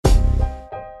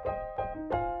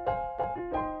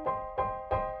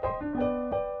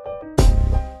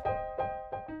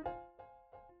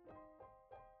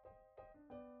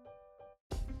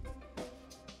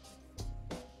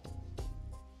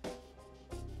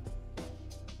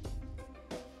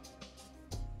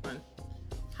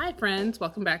Hi, friends.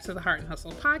 Welcome back to the Heart and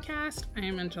Hustle podcast. I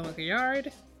am Angelica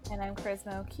Yard. And I'm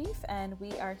Charisma O'Keefe, and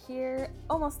we are here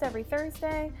almost every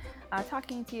Thursday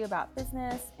talking to you about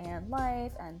business and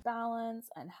life and balance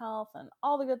and health and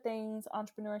all the good things,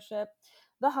 entrepreneurship,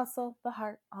 the hustle, the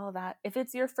heart, all of that. If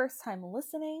it's your first time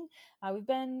listening, we've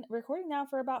been recording now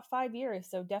for about 5 years,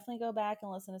 so definitely go back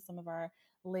and listen to some of our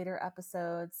later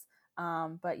episodes.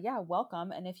 But yeah,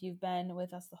 welcome. And if you've been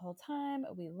with us the whole time,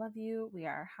 we love you. We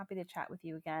are happy to chat with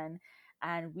you again.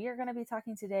 And we are going to be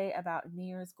talking today about New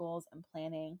Year's goals and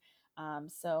planning.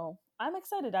 So I'm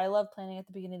excited. I love planning at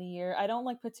the beginning of the year. I don't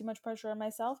like put too much pressure on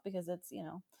myself because it's,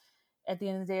 at the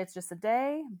end of the day, it's just a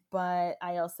day. But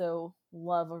I also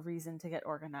love a reason to get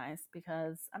organized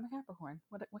because I'm a Capricorn.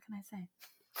 What can I say?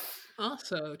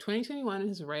 Also, 2021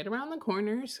 is right around the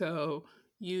corner. So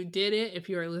you did it. If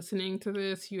you are listening to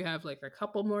this, you have like a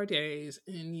couple more days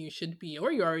and you should be,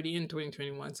 or you're already in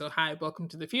 2021. So, hi, welcome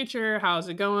to the future. How's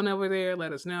it going over there?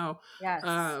 Let us know. Yes.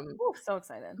 Ooh, so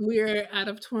excited. We're out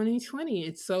of 2020.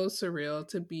 It's so surreal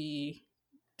to be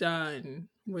done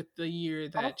with the year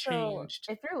that Also, changed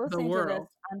if you're the listening to this, world.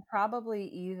 I'm probably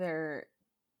either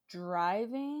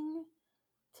driving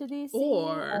to DC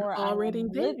Or or I already am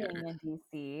living there. in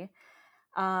DC.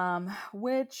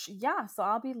 So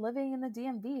I'll be living in the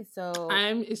DMV. So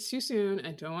It's too soon.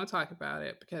 I don't want to talk about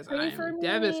it because I pray for am me,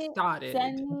 devastated.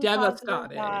 send me positive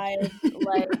Devastated. vibes.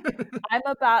 Like I'm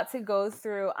about to go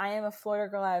through. I am a Florida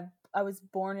girl. I was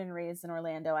born and raised in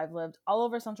Orlando. I've lived all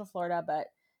over Central Florida, but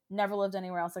never lived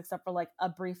anywhere else except for like a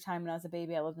brief time when I was a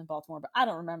baby. I lived in Baltimore, but I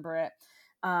don't remember it.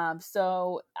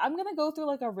 So I'm gonna go through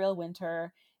like a real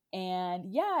winter. And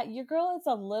yeah, your girl is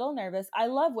a little nervous. I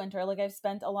love winter. Like I've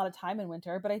spent a lot of time in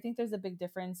winter, but I think there's a big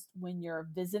difference when you're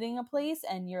visiting a place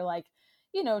and you're like,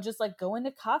 just like going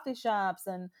to coffee shops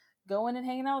and going and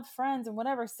hanging out with friends and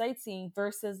whatever, sightseeing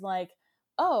versus like,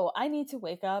 oh, I need to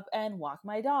wake up and walk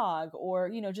my dog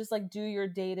or, just like do your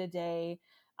day to day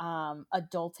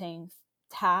adulting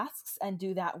tasks and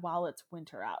do that while it's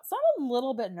winter out. So I'm a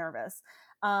little bit nervous.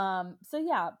 So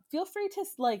yeah, feel free to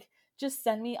like just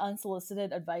send me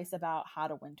unsolicited advice about how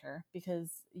to winter because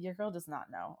your girl does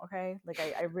not know. Okay. Like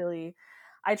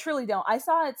I truly don't. I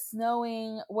saw it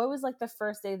snowing. What was like the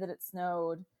first day that it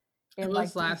snowed It in like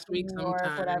was DC, last week New York,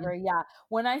 whatever. sometime. Yeah.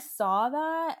 When I saw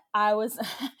that, I was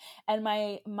and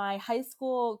my high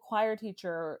school choir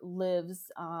teacher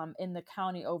lives in the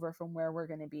county over from where we're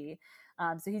going to be.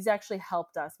 So he's actually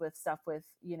helped us with stuff with,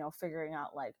 figuring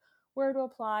out like where to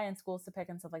apply and schools to pick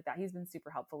and stuff like that. He's been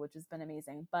super helpful, which has been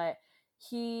amazing. But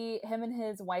him and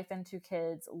his wife and 2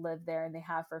 kids live there and they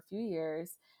have for a few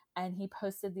years. And he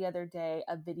posted the other day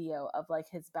a video of like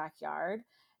his backyard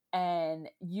and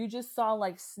you just saw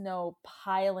like snow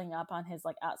piling up on his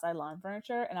like outside lawn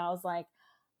furniture. And I was like,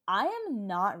 I am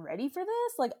not ready for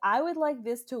this. Like, I would like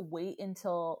this to wait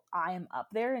until I am up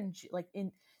there and like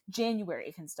in January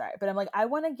it can start. But I'm like, I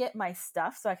want to get my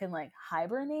stuff so I can like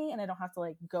hibernate and I don't have to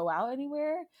like go out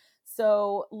anywhere.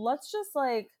 So let's just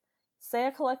like say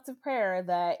a collective prayer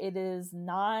that it is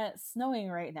not snowing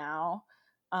right now,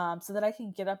 so that I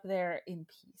can get up there in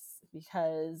peace.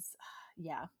 Because,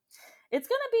 yeah, it's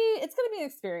gonna be an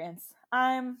experience.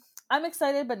 I'm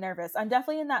excited but nervous. I'm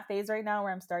definitely in that phase right now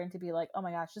where I'm starting to be like, oh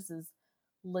my gosh, this is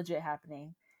legit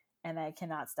happening, and I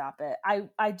cannot stop it.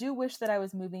 I do wish that I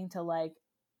was moving to like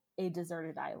a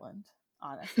deserted island.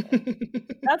 Honestly,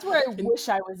 that's where I wish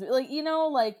I was. Like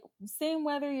like same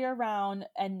weather year round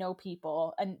and no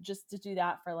people, and just to do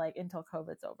that for like until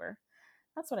COVID's over.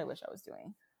 That's what I wish I was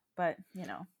doing. But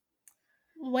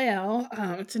Well,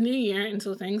 it's a new year, and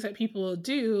so things that people will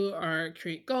do are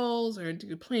create goals or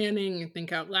do planning and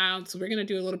think out loud. So we're going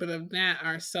to do a little bit of that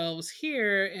ourselves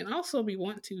here, and also we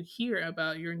want to hear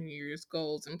about your New Year's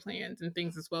goals and plans and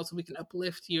things as well, so we can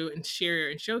uplift you and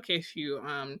share and showcase you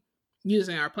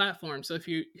using our platform. So if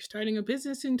you're starting a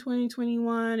business in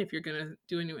 2021, if you're going to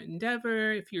do a new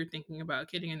endeavor, if you're thinking about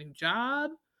getting a new job,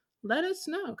 let us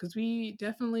know because we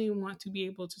definitely want to be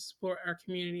able to support our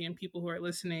community and people who are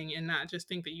listening and not just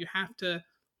think that you have to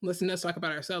listen to us talk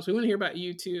about ourselves. We want to hear about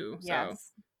you too. So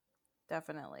yes,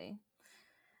 definitely.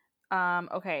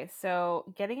 Okay,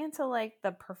 so getting into like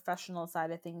the professional side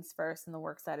of things first and the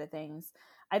work side of things,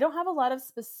 I don't have a lot of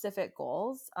specific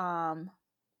goals.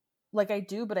 Like I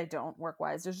do, but I don't work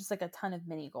wise. There's just like a ton of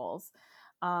mini goals.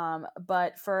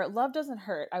 But for Love Doesn't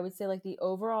Hurt, I would say like the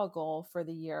overall goal for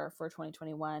the year for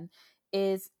 2021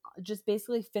 is just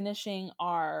basically finishing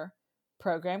our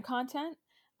program content,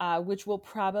 which will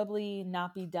probably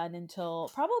not be done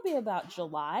until probably about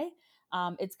July.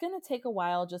 It's going to take a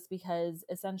while just because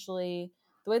essentially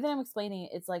the way that I'm explaining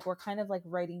it, it's like we're kind of like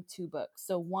writing 2 books.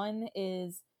 So one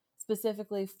is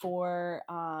specifically for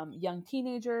young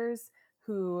teenagers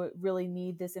who really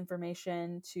need this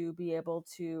information to be able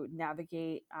to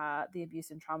navigate the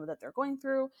abuse and trauma that they're going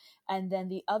through. And then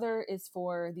the other is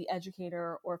for the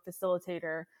educator or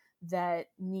facilitator that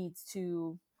needs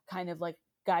to kind of like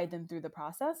guide them through the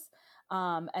process.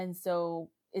 And so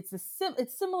it's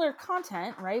similar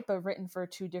content, right? But written for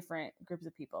two different groups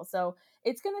of people. So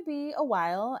it's going to be a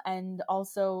while. And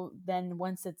also then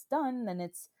once it's done, then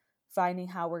it's finding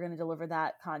how we're going to deliver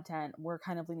that content. We're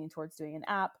kind of leaning towards doing an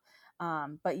app.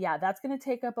 But yeah, that's going to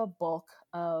take up a bulk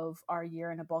of our year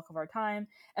and a bulk of our time.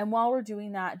 And while we're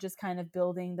doing that, just kind of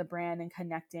building the brand and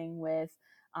connecting with,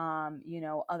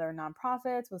 other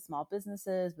nonprofits, with small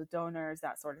businesses, with donors,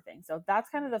 that sort of thing. So that's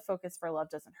kind of the focus for Love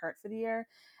Doesn't Hurt for the year.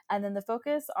 And then the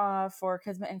focus for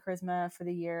Kismet and Charisma for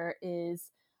the year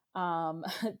is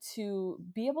to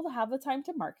be able to have the time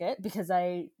to market, because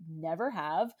I never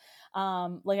have. I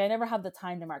never have the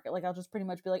time to market. Like I'll just pretty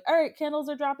much be like, all right, candles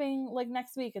are dropping like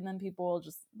next week, and then people will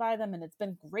just buy them, and it's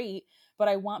been great. But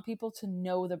I want people to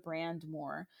know the brand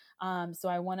more. So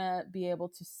I want to be able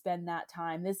to spend that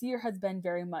time. This year has been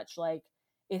very much like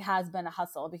it has been a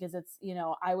hustle, because it's,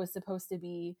 I was supposed to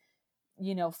be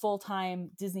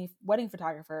full-time Disney wedding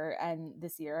photographer and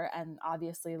this year, and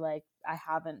obviously like I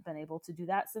haven't been able to do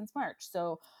that since March.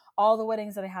 So all the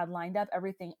weddings that I had lined up,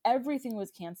 everything was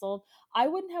canceled. I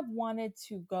wouldn't have wanted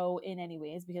to go in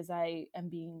anyways, because I am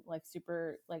being like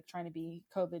super like trying to be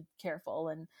COVID careful,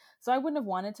 and so I wouldn't have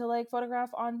wanted to like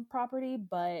photograph on property.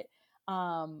 But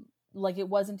like it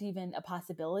wasn't even a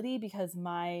possibility, because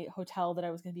my hotel that I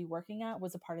was going to be working at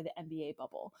was a part of the NBA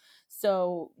bubble.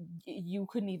 So you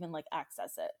couldn't even like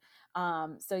access it.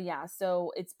 So yeah,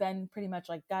 so it's been pretty much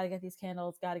like, gotta get these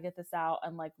candles, gotta get this out,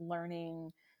 and like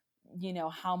learning,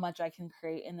 how much I can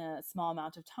create in a small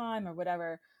amount of time or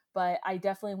whatever. But I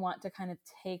definitely want to kind of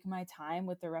take my time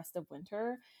with the rest of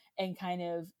winter and kind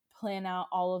of plan out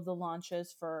all of the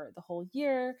launches for the whole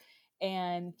year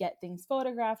and get things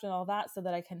photographed and all that, so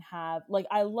that I can have like,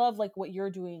 I love like what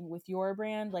you're doing with your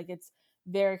brand. Like it's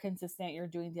very consistent. You're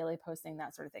doing daily posting,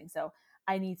 that sort of thing. So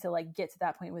I need to like get to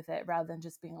that point with it, rather than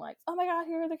just being like, oh my God,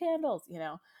 here are the candles.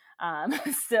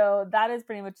 So that is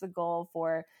pretty much the goal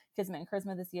for Kismet and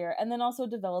Charisma this year. And then also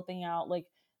developing out like,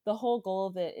 the whole goal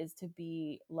of it is to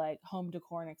be like home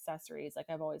decor and accessories. Like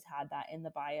I've always had that in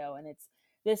the bio, and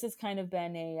this has kind of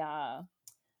been a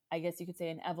I guess you could say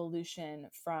an evolution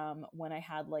from when I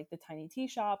had like the tiny tea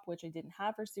shop, which I didn't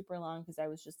have for super long because I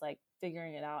was just like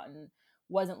figuring it out and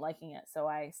wasn't liking it. So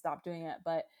I stopped doing it,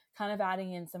 but kind of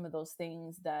adding in some of those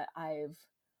things that I've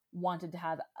wanted to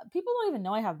have. People don't even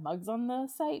know I have mugs on the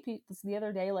site. The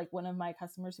other day, like one of my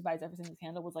customers who buys every single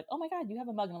candle was like, "Oh my God, you have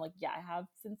a mug." And I'm like, "Yeah, I have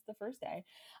since the first day."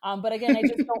 But again, I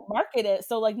just don't market it.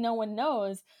 So like no one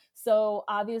knows. So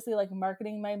obviously like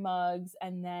marketing my mugs,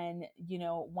 and then,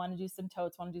 want to do some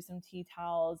totes, want to do some tea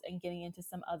towels, and getting into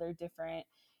some other different,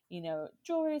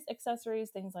 jewelries, accessories,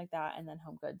 things like that, and then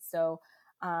home goods. So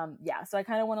yeah, so I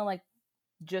kind of want to like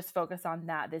just focus on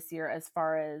that this year as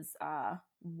far as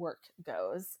work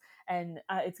goes. And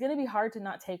it's going to be hard to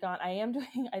not take on. I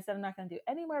said I'm not going to do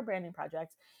any more branding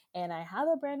projects. And I have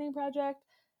a branding project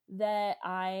that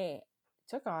I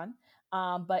took on.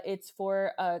 But it's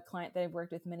for a client that I've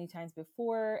worked with many times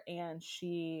before, and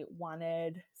she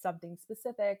wanted something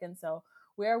specific. And so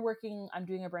I'm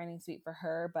doing a branding suite for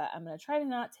her, but I'm going to try to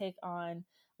not take on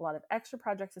a lot of extra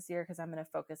projects this year, because I'm going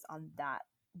to focus on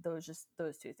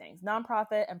those two things,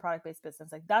 nonprofit and product-based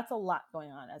business. Like that's a lot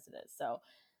going on as it is. So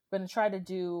I'm going to try to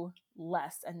do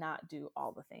less and not do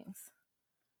all the things.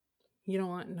 You don't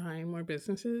want 9 more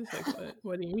businesses? Like,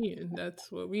 what do you mean?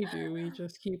 That's what we do. We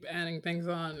just keep adding things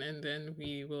on, and then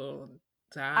we will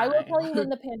I will die. tell you, when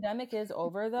the pandemic is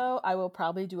over, though, I will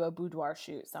probably do a boudoir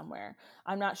shoot somewhere.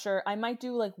 I'm not sure. I might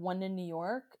do like one in New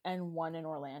York and one in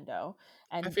Orlando.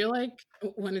 I And feel like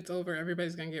when it's over,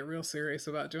 everybody's gonna get real serious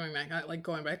about doing that, like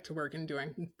going back to work and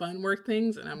doing fun work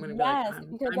things, and I'm gonna be like, yes,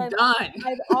 because I'm done.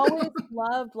 I've always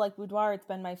loved like boudoir. It's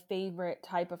been my favorite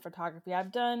type of photography.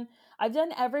 I've done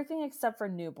everything except for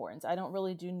newborns. I don't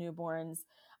really do newborns.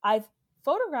 I've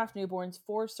photographed newborns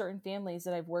for certain families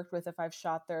that I've worked with if I've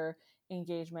shot their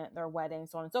engagement, their wedding,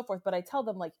 so on and so forth. But I tell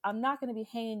them like, I'm not going to be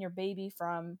hanging your baby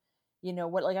from,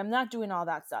 what, like I'm not doing all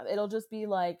that stuff. It'll just be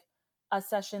like a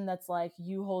session that's like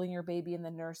you holding your baby in the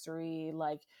nursery,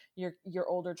 like your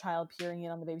older child peering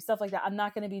in on the baby, stuff like that. I'm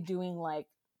not going to be doing like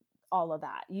all of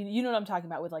that. You know what I'm talking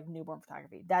about with like newborn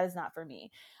photography. That is not for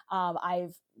me.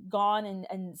 I've gone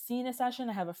and seen a session.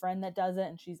 I have a friend that does it,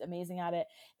 and she's amazing at it.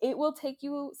 It will take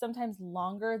you sometimes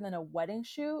longer than a wedding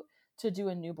shoot to do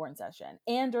a newborn session.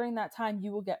 And during that time,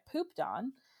 you will get pooped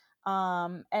on.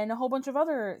 and a whole bunch of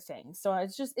other things. So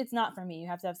it's not for me. You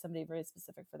have to have somebody very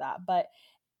specific for that. But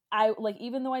I like,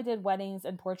 even though I did weddings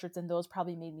and portraits and those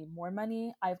probably made me more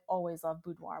money, I've always loved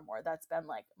boudoir more. That's been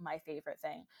like my favorite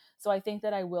thing. So I think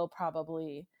that I will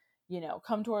probably,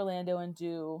 come to Orlando and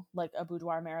do like a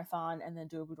boudoir marathon and then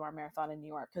do a boudoir marathon in New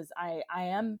York, because I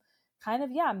am kind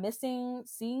of, yeah, missing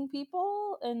seeing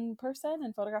people in person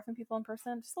and photographing people in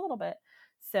person just a little bit.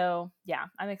 So yeah,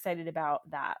 I'm excited about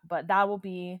that. But that will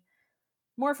be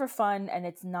more for fun, and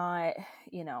it's not,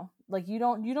 like, you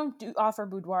don't do offer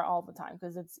boudoir all the time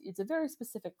because it's a very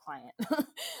specific client.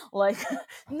 Like,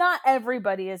 not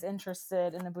everybody is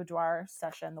interested in a boudoir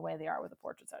session the way they are with a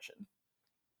portrait session.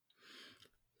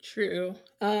 True.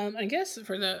 I guess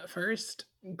for the first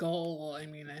goal, I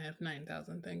mean, I have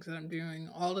 9,000 things that I'm doing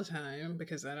all the time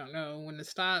because I don't know when to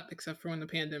stop, except for when the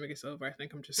pandemic is over. I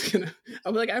think I'm just gonna,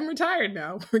 I'll be like, I'm retired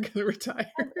now. We're gonna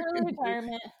retire. Early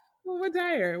retirement. We'll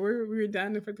retire. We're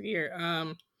done for the year.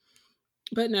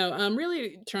 But no, I'm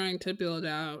really trying to build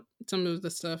out some of the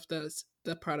stuff that's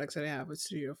the products that I have with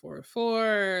Studio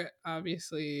 404.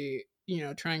 Obviously,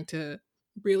 trying to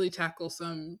really tackle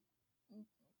some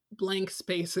blank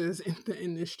spaces in the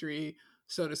industry,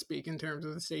 so to speak, in terms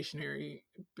of the stationery.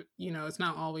 It's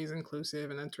not always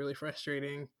inclusive, and that's really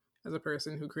frustrating as a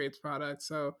person who creates products.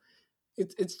 So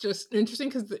it's just interesting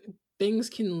because things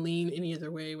can lean any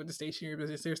other way with the stationery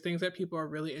business. There's things that people are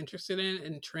really interested in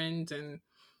and trends, and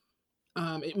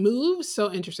it moves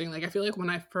so interesting. Like, I feel like when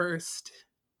I first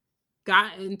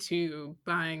got into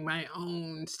buying my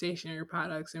own stationery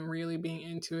products and really being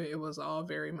into it, it was all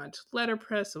very much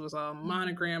letterpress. It was all Mhm.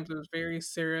 monograms. It was very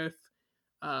serif.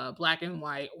 Black and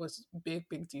white was big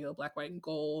deal. Black, white, and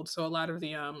gold. So a lot of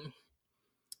the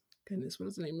goodness, what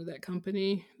is the name of that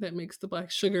company that makes the black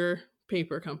sugar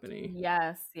paper company?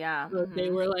 Yes, yeah. So they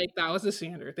Hmm. were like, that was the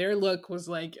standard. Their look was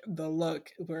like the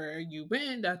look where you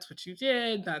went. That's what you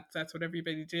did. That's what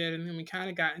everybody did. And then we kind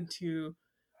of got into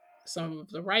some of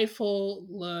the rifle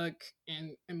look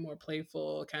and more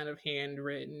playful kind of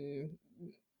handwritten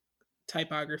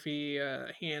typography,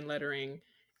 hand lettering.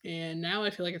 And now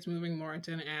I feel like it's moving more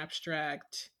into an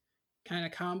abstract kind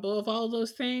of combo of all of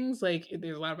those things. Like,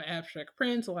 there's a lot of abstract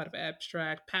prints, a lot of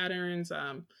abstract patterns.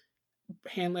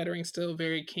 Hand lettering still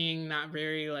very king, not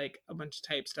very like a bunch of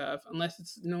type stuff. Unless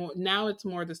it's no, now it's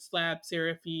more the slab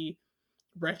serify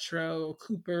retro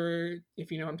Cooper,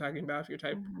 if you know what I'm talking about. If you're a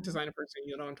type Hmm. designer person,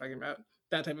 you know what I'm talking about.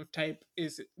 That type of type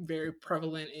is very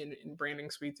prevalent in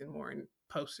branding suites and more in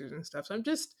posters and stuff. So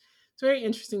it's very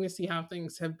interesting to see how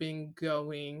things have been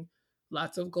going.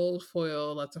 Lots of gold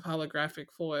foil, lots of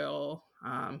holographic foil.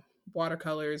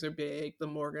 Watercolors are big. The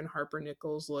Morgan Harper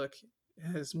Nichols look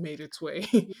has made its way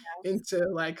Yes. into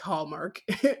like Hallmark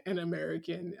and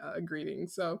American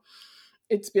greetings. So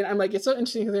I'm like, it's so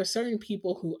interesting because there's certain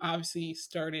people who obviously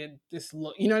started this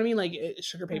look. You know what I mean? Like,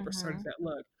 Sugar Paper started Hmm. that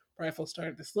look. Rifle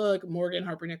started this look. Morgan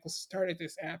Harper Nichols started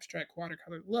this abstract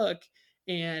watercolor look.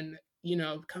 And,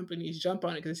 companies jump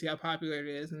on it because they see how popular it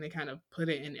is and they kind of put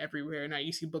it in everywhere. Now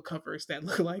you see book covers that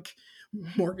look like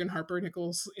Morgan Harper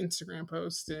Nichols Instagram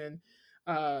posts. And,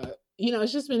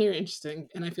 it's just been very interesting.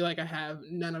 And I feel like I have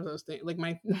none of those things. Like,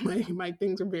 my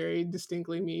things are very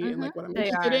distinctly me and Hmm. like what I'm They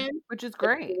interested are, in, which is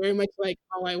like, great. very much like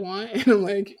all I want. And I'm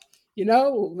like,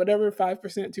 whatever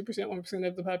 5%, 2%, 1%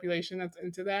 of the population that's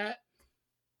into that,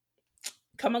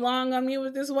 come along on me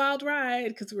with this wild ride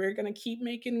because we're gonna keep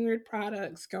making weird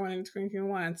products going into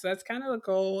 2021. So that's kind of the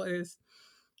goal, is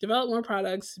develop more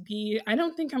products. I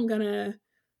don't think I'm gonna.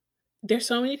 There's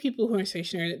so many people who are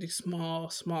stationary that do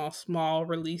small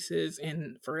releases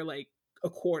and for like a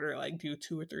quarter, like do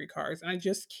 2 or 3 cars. And I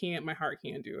just can't. My heart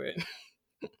can't do it.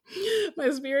 My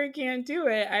spirit can't do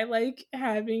it. I like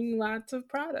having lots of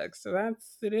products. So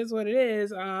it is what it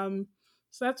is.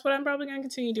 So that's what I'm probably gonna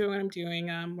continue doing what I'm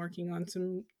doing. I'm working on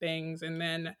some things, and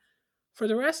then for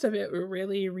the rest of it, we're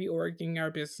really reorging our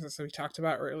business that we talked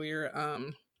about earlier.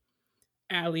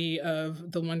 Allie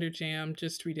of the Wonder Jam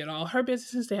just redid all her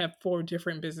businesses. They have 4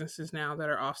 different businesses now that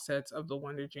are offsets of the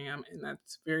Wonder Jam, and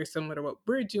that's very similar to what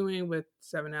we're doing with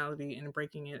Sevenality and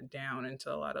breaking it down into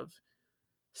a lot of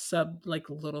like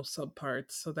little sub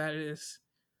parts. So that is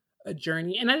a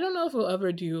journey. And I don't know if we'll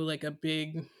ever do like a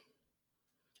big,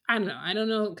 I don't know. I don't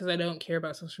know because I don't care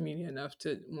about social media enough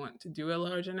to want to do a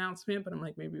large announcement, but I'm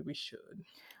like, maybe we should.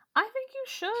 I think you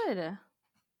should.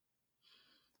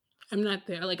 I'm not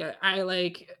there. Like, I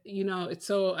like, it's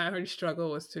so, I already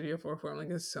struggle with Studio 44. I'm like,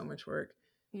 it's so much work.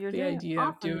 You're The doing it idea of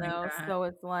often doing though, that, so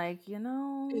it's like,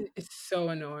 it's so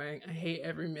annoying. I hate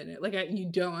every minute. Like, you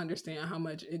don't understand how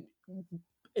much it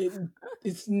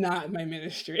it's not my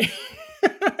ministry.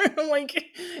 I'm like,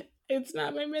 It's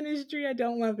not my ministry. I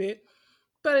don't love it.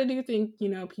 But I do think,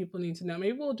 people need to know.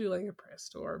 Maybe we'll do like a press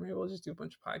tour. Maybe we'll just do a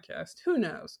bunch of podcasts. Who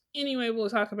knows? Anyway,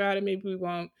 we'll talk about it. Maybe we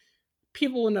won't.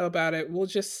 People will know about it. We'll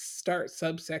just start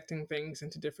subsecting things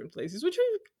into different places, which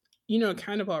we've,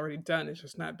 kind of already done. It's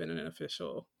just not been an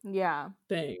official Yeah.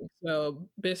 thing. So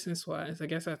business wise, I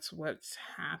guess that's what's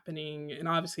happening. And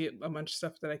obviously a bunch of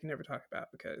stuff that I can never talk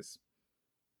about because,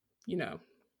 you know,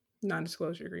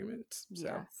 non-disclosure agreements. So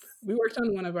Yes. we worked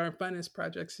on one of our funnest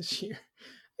projects this year.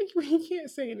 We can't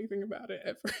say anything about it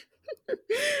ever.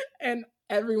 And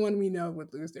everyone we know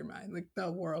would lose their mind. Like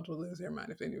the world would lose their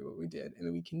mind if they knew what we did.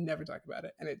 And we can never talk about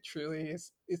it. And it truly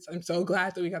is I'm so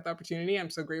glad that we got the opportunity. I'm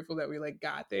so grateful that we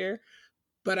got there.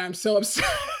 But I'm so upset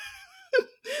that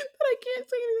I can't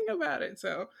say anything about it.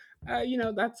 So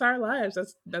that's our lives.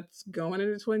 That's going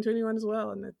into 2021 as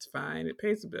well, and that's fine. It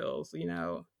pays the bills.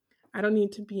 I don't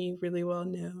need to be really well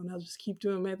known. I'll just keep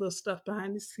doing my little stuff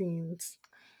behind the scenes.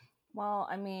 Well,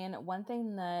 I mean, one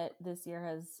thing that this year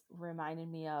has reminded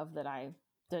me of that I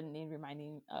didn't need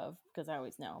reminding of because I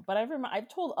always know, but I've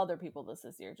told other people this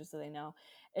year just so they know,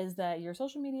 is that your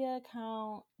social media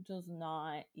account does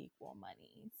not equal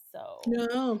money. So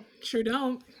No, sure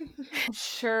don't.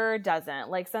 sure doesn't.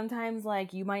 Like sometimes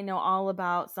like you might know all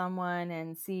about someone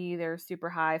and see their super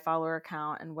high follower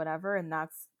account and whatever, and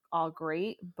that's all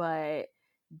great, but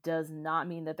does not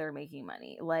mean that they're making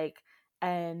money. Like,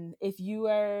 and if you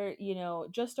are,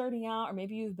 just starting out, or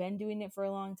maybe you've been doing it for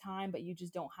a long time, but you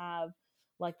just don't have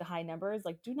like the high numbers,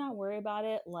 like do not worry about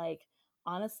it. Like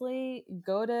honestly,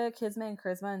 go to Kismet and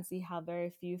Charisma and see how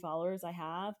very few followers I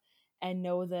have and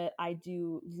know that I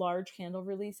do large candle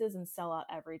releases and sell out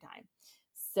every time.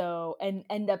 So, and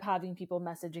end up having people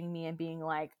messaging me and being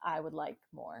like, I would like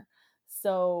more.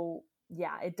 So,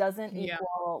 yeah, it doesn't Yeah.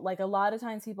 equal like a lot of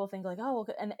times people think like, oh,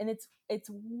 and it's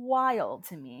wild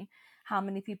to me how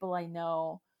many people I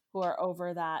know who are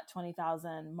over that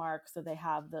 20,000 mark so they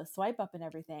have the swipe up and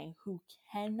everything who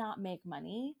cannot make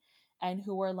money and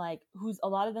who are like who's a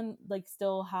lot of them like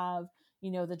still have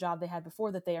the job they had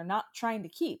before that they are not trying to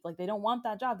keep. Like they don't want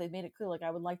that job. They've made it clear, like,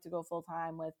 I would like to go full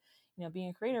time with, being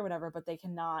a creator or whatever, but they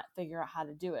cannot figure out how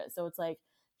to do it. So it's like,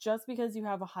 just because you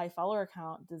have a high follower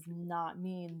account does not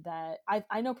mean that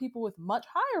I know people with much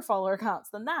higher follower accounts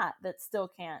than that still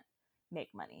can't make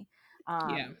money.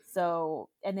 Yeah. So,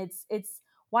 and it's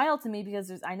wild to me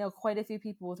because I know quite a few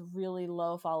people with really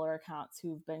low follower accounts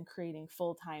who've been creating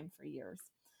full time for years.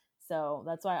 So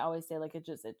that's why I always say like it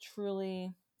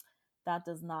truly that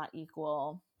does not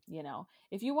equal,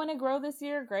 if you want to grow this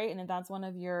year, great. And if that's one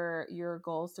of your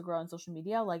goals to grow on social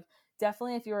media, like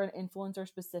definitely if you're an influencer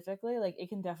specifically, like it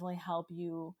can definitely help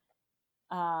you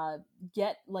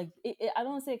get like I don't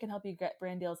want to say it can help you get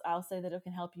brand deals. I'll say that it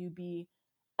can help you be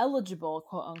eligible,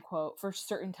 quote unquote, for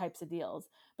certain types of deals.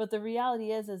 But the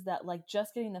reality is that like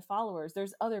just getting the followers,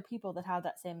 there's other people that have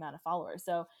that same amount of followers.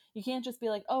 So you can't just be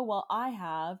like, oh well, I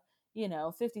have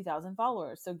 50,000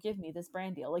 followers, so give me this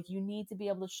brand deal. Like you need to be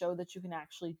able to show that you can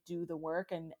actually do the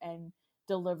work and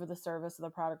deliver the service or the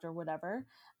product or whatever.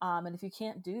 And if you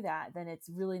can't do that, then it's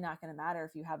really not going to matter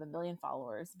if you have a million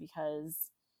followers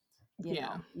because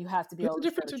Yeah. you have to be There's able a to show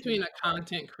difference that you can between do a the work.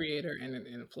 content creator and an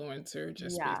influencer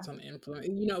just Yeah. based on the influence,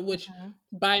 which Mhm.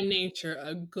 by nature,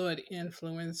 a good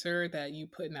influencer that you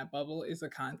put in that bubble is a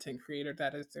content creator.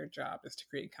 That is their job, is to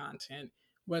create content,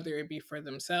 whether it be for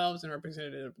themselves and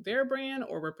representative of their brand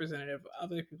or representative of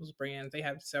other people's brands. They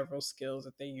have several skills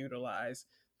that they utilize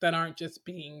that aren't just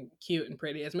being cute and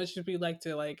pretty. As much as we like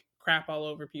to crap all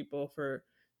over people for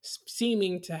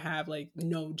seeming to have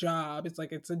no job, it's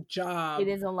like it's a It job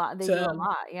is a lot. They do to a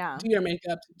lot. Yeah. do your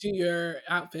makeup, to do your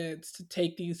outfits, to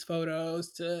take these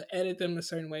photos, to edit them a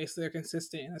certain way so they're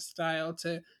consistent in a style,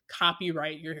 to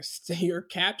copyright your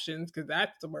captions because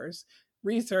that's the worst.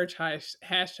 Research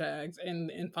hashtags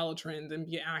and follow trends and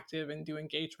be active and do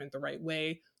engagement the right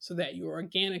way so that you're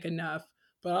organic enough,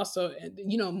 but also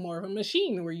more of a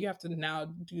machine where you have to now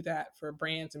do that for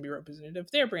brands and be representative of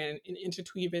their brand and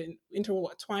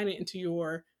intertwine it into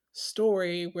your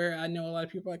story where I know a lot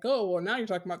of people are like, oh, well, now you're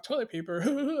talking about toilet paper.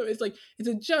 It's like, it's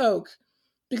a joke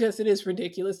because it is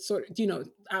ridiculous, sort of,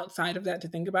 outside of that to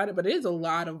think about it, but it is a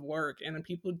lot of work and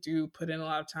people do put in a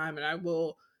lot of time. And I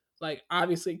will,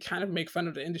 obviously kind of make fun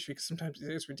of the industry because sometimes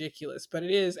it is ridiculous, but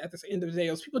it is at the end of the day,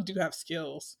 those people do have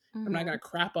skills. I'm not Hmm. going to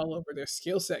crap all over their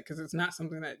skill set because it's not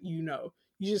something that you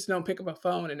just don't pick up a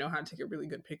phone and know how to take a really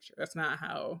good picture. That's not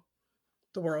how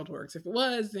the world works. If it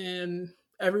was, then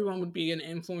everyone would be an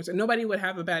influencer. Nobody would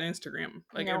have a bad Instagram.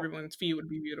 Like No. everyone's feed would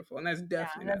be beautiful, and that's Yeah,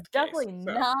 definitely not that's the case. definitely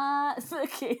So not the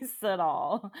case at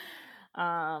all.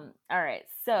 All right.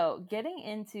 So getting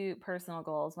into personal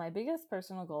goals, my biggest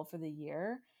personal goal for the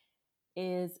year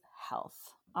is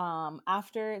health.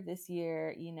 After this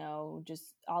year,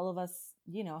 just all of us,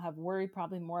 have worried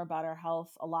probably more about our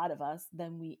health, a lot of us,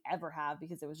 than we ever have,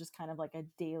 because it was just kind of like a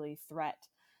daily threat.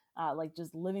 Like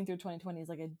just living through 2020 is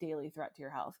like a daily threat to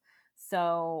your health.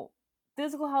 So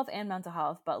physical health and mental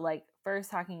health, but like first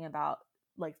talking about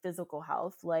like physical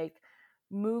health, like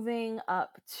moving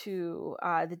up to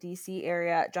the DC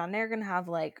area, John and I are gonna have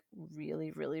like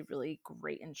really, really, really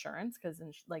great insurance, because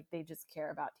like they just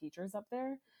care about teachers up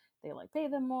there. They like pay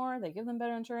them more, they give them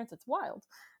better insurance. It's wild.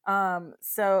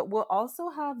 So we'll also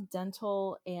have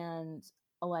dental and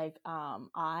like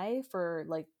eye for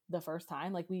like the first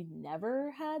time. Like we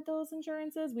never had those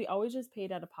insurances. We always just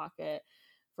paid out of pocket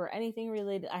for anything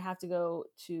related. I have to go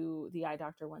to the eye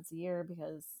doctor once a year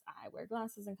because I wear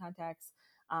glasses and contacts.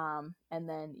 And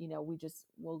then,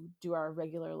 we'll do our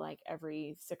regular, like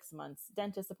every 6 months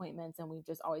dentist appointments. And we've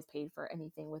just always paid for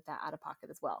anything with that out of pocket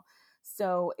as well.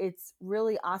 So it's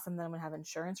really awesome that I'm going to have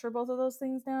insurance for both of those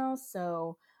things now.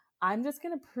 So I'm just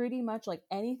going to pretty much like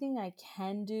anything I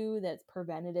can do that's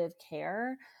preventative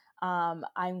care.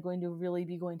 I'm going to really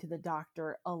be going to the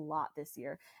doctor a lot this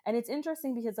year. And it's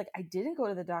interesting because like I didn't go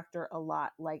to the doctor a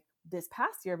lot like this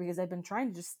past year, because I've been trying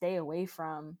to just stay away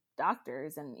from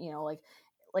doctors and,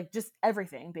 like just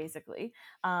everything basically.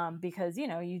 Because,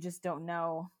 you just don't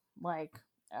know, like,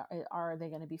 are they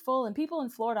going to be full? And people in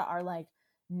Florida are like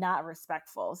not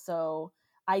respectful. So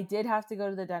I did have to go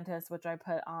to the dentist, which I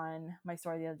put on my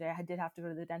story the other day. I did have to go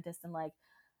to the dentist, and like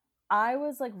I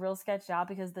was like real sketched out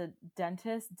because the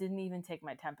dentist didn't even take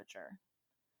my temperature.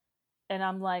 And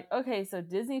I'm like, okay, so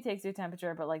Disney takes your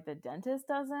temperature, but like the dentist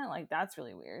doesn't? Like, that's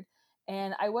really weird.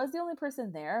 And I was the only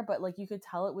person there, but like you could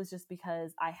tell it was just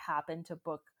because I happened to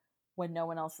book when no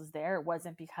one else was there. It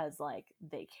wasn't because like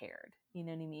they cared. You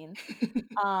know what I mean?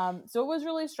 So it was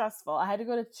really stressful. I had to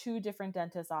go to two different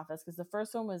dentist offices because the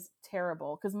first one was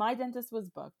terrible because my dentist was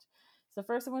booked. So the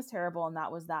first one was terrible, and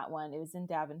that was that one. It was in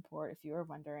Davenport, if you were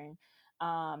wondering.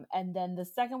 And then the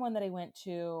second one that I went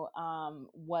to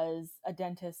was a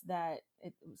dentist that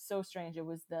it was so strange. It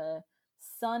was the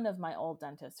son of my old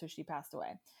dentist, who she passed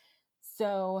away.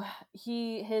 So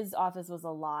his office was a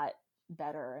lot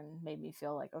better and made me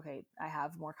feel like, okay, I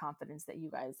have more confidence that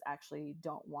you guys actually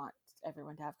don't want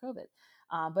everyone to have COVID.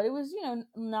 But it was,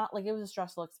 not like, it was a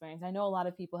stressful experience. I know a lot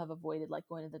of people have avoided like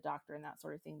going to the doctor and that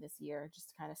sort of thing this year, just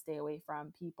to kind of stay away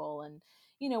from people. And,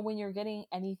 when you're getting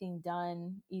anything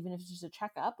done, even if it's just a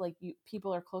checkup, like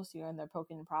people are close to you and they're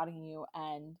poking and prodding you,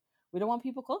 and we don't want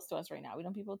people close to us right now. We don't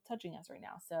want people touching us right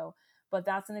now. So, but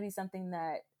that's going to be something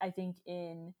that I think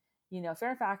in,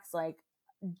 Fairfax, like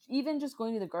even just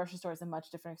going to the grocery store is a much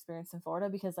different experience in Florida,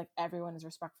 because like everyone is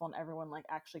respectful and everyone like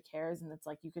actually cares, and it's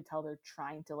like you could tell they're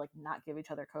trying to like not give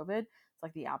each other COVID. It's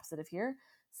like the opposite of here.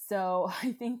 So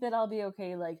I think that I'll be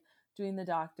okay, like doing the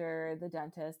doctor, the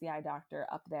dentist, the eye doctor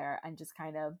up there, and just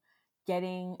kind of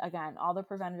getting again all the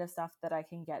preventative stuff that I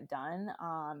can get done,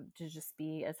 to just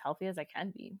be as healthy as I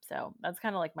can be. So that's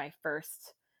kind of like my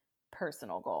first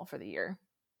personal goal for the year.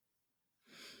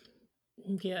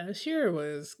 Yeah, this year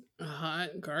was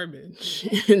hot garbage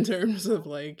in terms of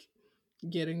like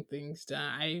getting things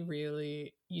done. I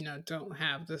really, don't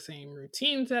have the same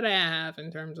routines that I have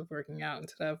in terms of working out and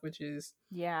stuff, which is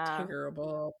Yeah.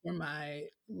 terrible for my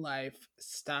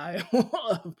lifestyle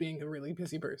of being a really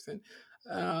busy person.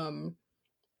 Um,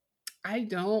 I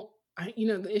don't,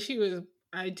 the issue is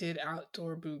I did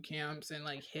outdoor boot camps and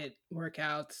like hit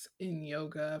workouts in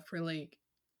yoga for like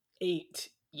 8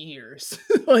 years,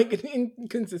 like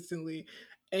inconsistently.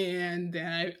 And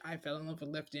then I fell in love with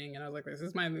lifting and I was like, this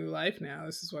is my new life now.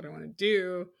 This is what I want to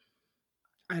do.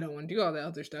 I don't want to do all the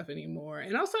other stuff anymore.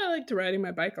 And also, I like to riding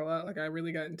my bike a lot. Like, I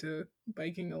really got into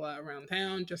biking a lot around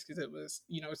town just because it was,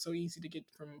 it's so easy to get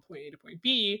from point A to point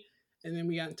B. And then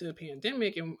we got into a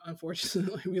pandemic, and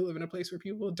unfortunately, we live in a place where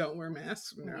people don't wear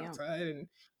masks when they're Yeah. outside. And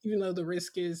even though the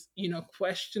risk is,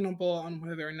 questionable on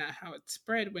whether or not how it's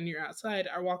spread when you're outside,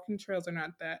 our walking trails are not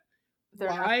that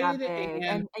They're not that wide. big,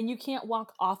 And and you can't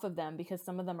walk off of them because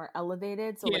some of them are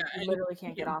elevated, so, like, yeah, you and literally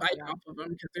you can't get can't off of bike off them. of them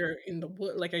because 'cause they're in the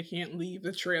wood. Like, I can't leave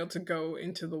the trail to go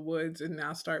into the woods and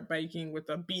now start biking with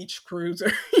a beach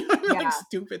cruiser, like, Yeah,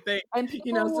 stupid thing, and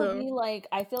people will so be like,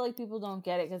 I feel like people don't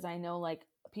get it, because I know, like,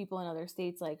 people in other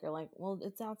states, like, are like, "Well,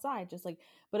 it's outside," just like,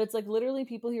 but it's, like, literally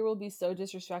people here will be so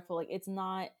disrespectful, like, it's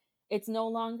no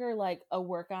longer, like, a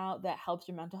workout that helps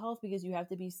your mental health, because you have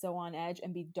to be so on edge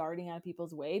and be darting out of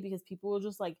people's way, because people will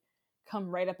just, like, come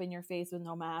right up in your face with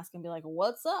no mask and be like,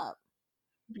 "What's up?"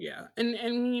 yeah,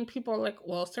 and people are like,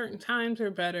 "Well, certain times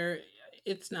are better."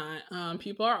 It's not.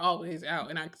 People are always out,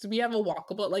 and I cause we have a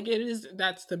walkable like, it is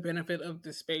that's the benefit of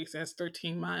the space. It has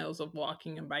 13 miles of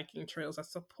walking and biking trails.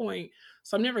 That's the point.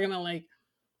 So I'm never gonna, like,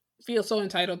 feel so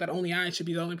entitled that only I should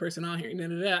be the only person on here. Da,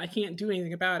 da, da. I can't do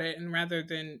anything about it. And rather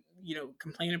than,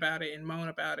 complain about it and moan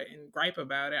about it and gripe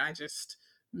about it, I just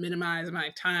minimize my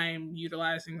time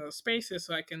utilizing those spaces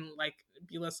so I can like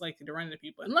be less likely to run into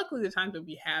people. And luckily the time that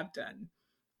we have done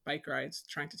bike rides,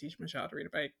 trying to teach my child to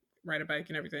ride a bike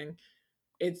and everything,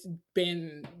 it's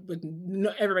been with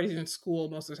no, everybody's in school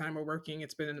most of the time or working.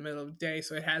 It's been in the middle of the day,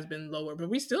 so it has been lower. But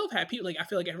we still have had people like I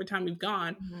feel like every time we've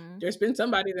gone, Mhm. there's been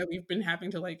somebody that we've been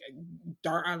having to like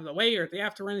dart out of the way or they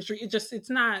have to run the street. It's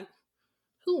not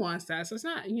who wants that. So it's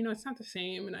not it's not the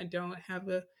same. And I don't have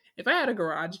a if I had a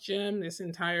garage gym this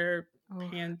entire Oof,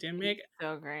 be pandemic,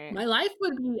 so great. my life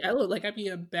would be I would like I'd be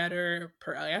a better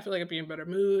per like, I feel like I'd be in a better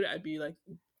mood. I'd be like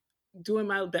doing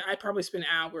my I'd probably spend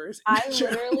hours in I the gym.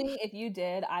 literally, if you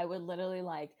did, I would literally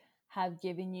like have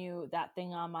given you that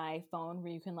thing on my phone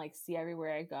where you can like see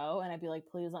everywhere I go, and I'd be like,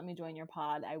 please let me join your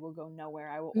pod. I will go nowhere.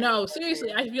 I will only No, go for seriously,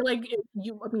 you. I feel like if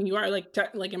you I mean, you are like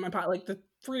like in my pot, like the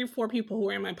 3 or 4 people who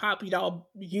are in my pot, we'd all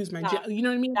use my Yeah. gym, you know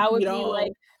what I mean? That would We'd be like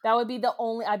all that would be the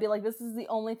only I'd be like, this is the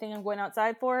only thing I'm going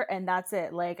outside for, and that's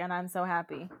it. Like, and I'm so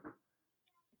happy.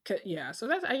 yeah, so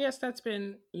that's I guess that's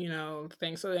been, the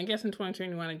thing. So I guess in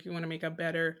 2021, I do wanna make a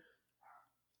better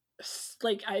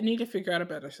like, I need to figure out a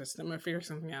better system or figure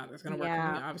something out that's gonna work for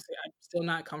me. Yeah. Obviously, I'm still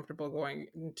not comfortable going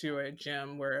into a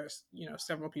gym where,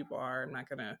 several people are. I'm not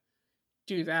gonna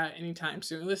do that anytime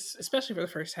soon, this especially for the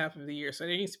first half of the year, so it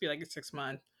needs to be like a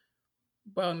 6-month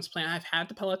wellness plan. I've had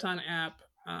the Peloton app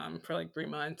for like 3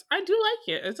 months. I do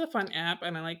like it. It's a fun app,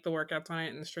 and I like the workouts on it,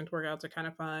 and the strength workouts are kind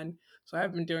of fun. So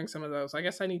I've been doing some of those. I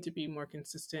guess I need to be more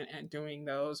consistent at doing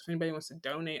those. If anybody wants to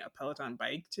donate a Peloton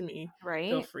bike to me,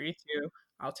 feel Right? free to.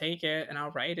 I'll take it and I'll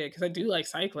ride it because I do like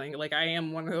cycling. Like I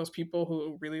am one of those people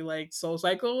who really like Soul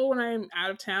Cycle when I'm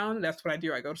out of town. That's what I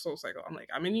do. I go to Soul Cycle. I'm like,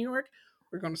 I'm in New York.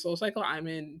 We're going to Soul Cycle. I'm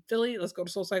in Philly. Let's go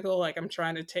to Soul Cycle. Like I'm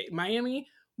trying to take Miami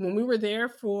when we were there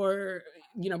for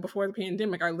before the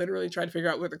pandemic. I literally tried to figure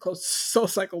out where the closest Soul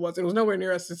Cycle was. It was nowhere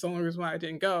near us. It's the only reason why I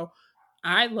didn't go.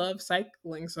 I love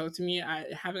cycling, so to me,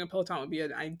 having a Peloton would be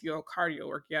an ideal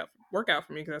cardio workout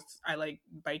for me because I like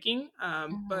biking.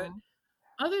 But Mhm.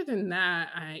 other than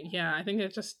that, I think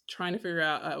it's just trying to figure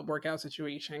out a workout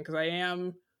situation because I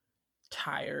am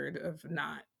tired of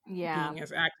not Yeah. being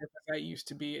as active as I used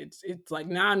to be. It's like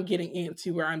now I'm getting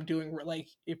into where I'm doing like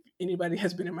if anybody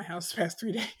has been in my house the past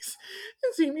 3 days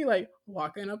and seen me like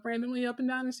walking up randomly up and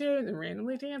down the stairs and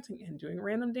randomly dancing and doing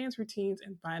random dance routines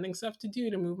and finding stuff to do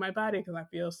to move my body because I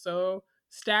feel so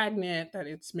stagnant that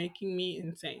it's making me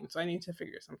insane. So I need to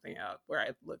figure something out where I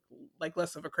look like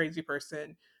less of a crazy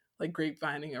person, like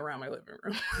grapevining around my living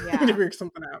room. I need to Yeah. figure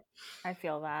something out. I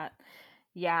feel that.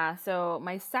 Yeah. So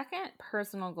my second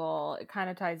personal goal, it kind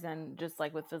of ties in just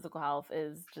like with physical health,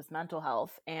 is just mental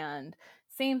health. And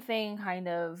same thing, kind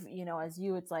of, as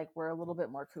you, it's like we're a little bit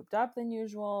more cooped up than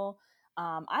usual.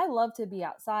 I love to be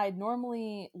outside.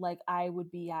 Normally, like I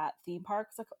would be at theme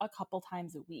parks a couple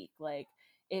times a week. Like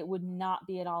it would not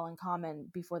be at all uncommon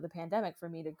before the pandemic for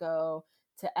me to go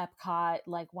to Epcot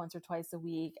like once or twice a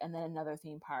week and then another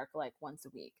theme park like once a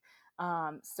week.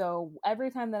 So every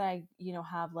time that I,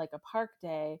 have like a park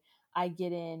day, I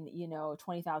get in,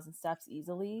 20,000 steps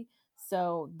easily.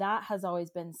 So that has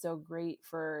always been so great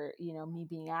for, me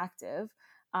being active.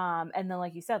 And then,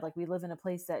 like you said, like we live in a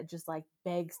place that just like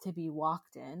begs to be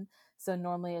walked in. So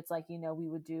normally it's like, we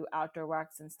would do outdoor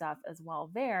walks and stuff as well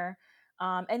there.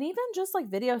 And even just like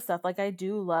video stuff, like I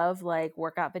do love like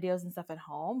workout videos and stuff at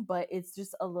home, but it's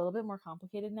just a little bit more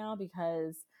complicated now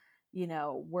because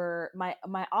we're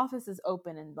my office is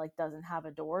open and like doesn't have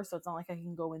a door, so it's not like I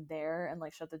can go in there and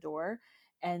like shut the door.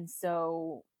 And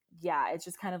so yeah, it's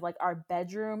just kind of like our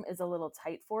bedroom is a little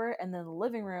tight for it, and then the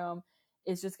living room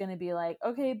is just going to be like,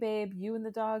 okay babe, you and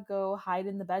the dog go hide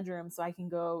in the bedroom so I can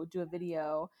go do a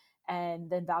video. And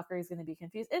then Valkyrie's going to be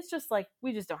confused. It's just like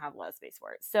we just don't have a lot of space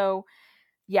for it. So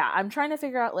yeah, I'm trying to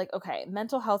figure out like, okay,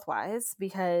 mental health wise,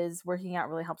 because working out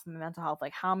really helps with my mental health.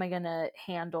 Like, how am I going to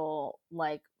handle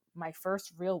like my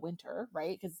first real winter,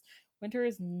 right? Because winter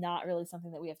is not really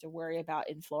something that we have to worry about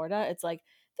in Florida. It's like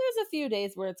there's a few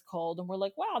days where it's cold and we're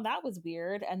like, wow, that was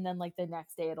weird. And then like the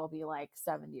next day it'll be like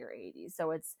 70 or 80.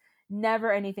 So it's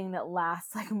never anything that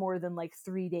lasts like more than like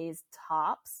 3 days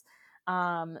tops.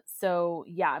 So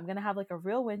yeah, I'm gonna have like a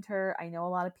real winter. I know a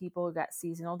lot of people who got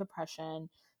seasonal depression,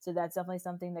 so that's definitely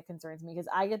something that concerns me because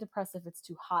I get depressed if it's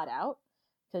too hot out.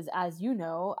 Because as you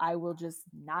know, I will just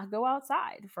not go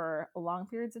outside for long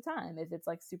periods of time if it's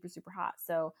like super, super hot.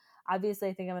 So obviously,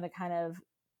 I think I'm going to kind of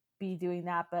be doing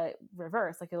that, but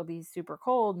reverse. Like it'll be super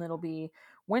cold and it'll be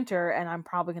winter, and I'm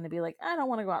probably going to be like, I don't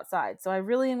want to go outside. So I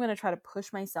really am going to try to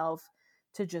push myself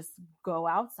to just go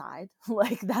outside.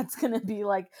 Like that's going to be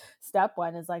like step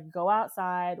one is like go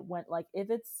outside when like if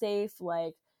it's safe,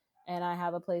 like and I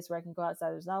have a place where I can go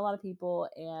outside. There's not a lot of people,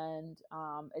 and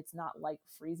it's not like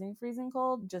freezing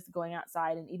cold. Just going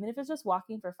outside, and even if it's just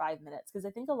walking for 5 minutes, because I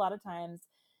think a lot of times,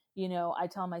 I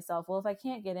tell myself, well, if I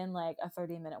can't get in like a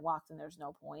 30-minute walk, then there's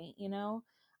no point.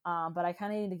 But I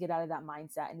kind of need to get out of that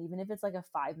mindset, and even if it's like a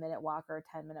 5-minute walk or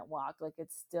a 10-minute walk, like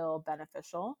it's still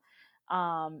beneficial.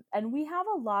 And we have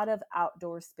a lot of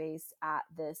outdoor space at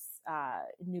this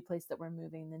new place that we're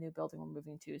moving, the new building we're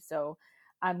moving to. So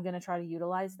I'm going to try to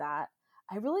utilize that.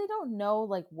 I really don't know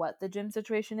like what the gym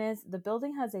situation is. The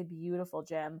building has a beautiful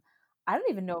gym. I don't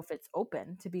even know if it's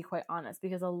open, to be quite honest,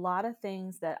 because a lot of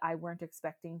things that I weren't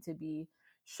expecting to be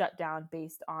shut down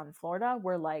based on Florida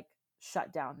were like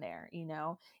shut down there.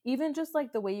 Even just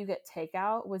like the way you get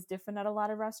takeout was different at a lot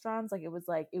of restaurants. Like it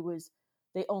was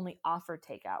they only offer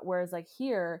takeout, whereas like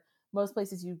here most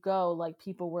places you go, like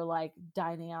people were like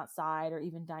dining outside or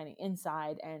even dining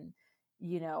inside, and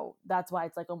that's why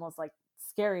it's like almost like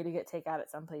scary to get takeout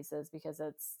at some places because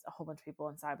it's a whole bunch of people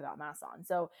inside without masks on.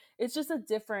 So it's just a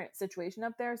different situation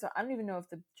up there. So I don't even know if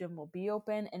the gym will be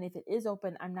open. And if it is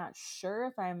open, I'm not sure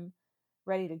if I'm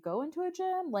ready to go into a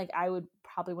gym. Like I would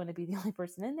probably want to be the only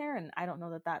person in there. And I don't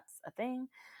know that that's a thing.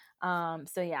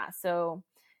 So yeah. So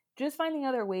just finding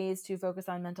other ways to focus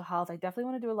on mental health. I definitely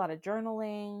want to do a lot of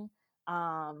journaling.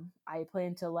 I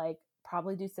plan to like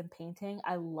probably do some painting.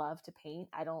 I love to paint.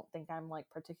 I don't think I'm like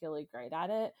particularly great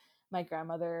at it. My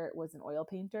grandmother was an oil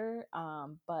painter,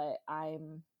 but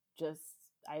just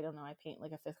I don't know. I paint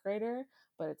like a fifth grader,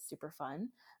 but it's super fun.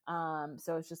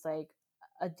 So it's just like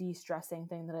a de-stressing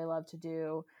thing that I love to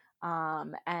do.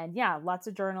 And yeah, lots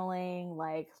of journaling,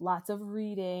 like lots of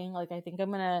reading. Like I think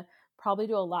I'm gonna probably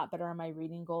do a lot better on my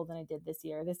reading goal than I did this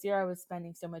year. This year I was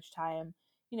spending so much time,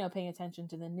 paying attention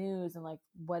to the news and like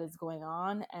what is going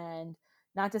on. And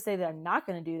not to say that I'm not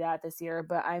going to do that this year,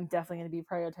 but I'm definitely going to be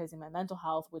prioritizing my mental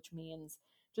health, which means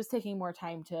just taking more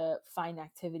time to find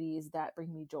activities that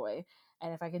bring me joy.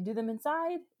 And if I can do them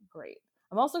inside, great.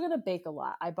 I'm also going to bake a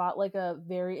lot. I bought like a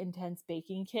very intense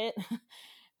baking kit.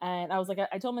 And I was like,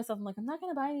 I told myself, I'm like, I'm not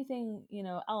going to buy anything,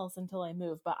 else until I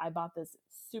move. But I bought this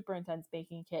super intense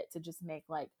baking kit to just make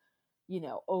like,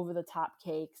 over the top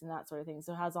cakes and that sort of thing.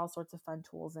 So it has all sorts of fun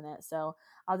tools in it. So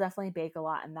I'll definitely bake a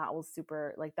lot. And that will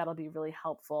that'll be really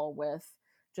helpful with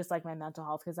just like my mental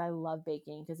health, because I love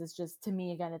baking, because it's just, to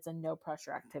me, again, it's a no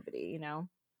pressure activity.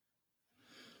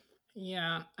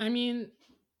 Yeah. I mean,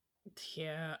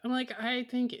 yeah. I'm like, I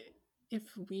think if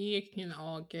we can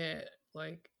all get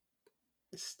like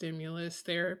stimulus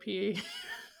therapy,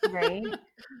 Right.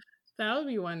 that would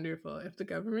be wonderful. If the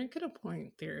government could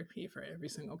appoint therapy for every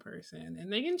single person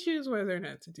and they can choose whether or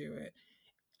not to do it.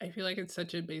 I feel like it's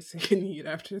such a basic need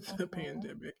after the Mhm.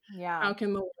 pandemic. Yeah. How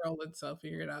can the world itself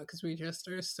figure it out? Because we just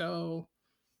are so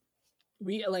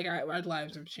we like our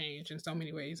lives have changed in so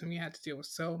many ways, and we had to deal with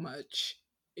so much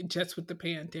just with the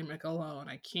pandemic alone.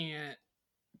 I can't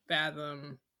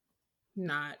fathom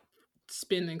not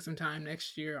spending some time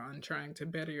next year on trying to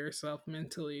better yourself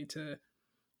mentally to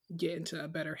get into a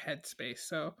better headspace.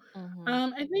 So,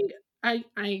 Hmm. I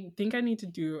think I need to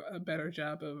do a better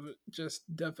job of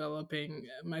just developing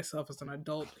myself as an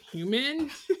adult human in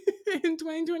I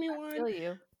 2021. feel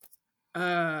you.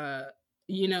 Uh,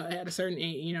 at a certain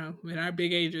age, in our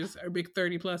big ages, our big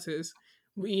 30 pluses,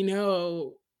 we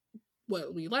know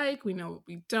what we like, we know what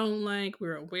we don't like.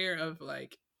 We're aware of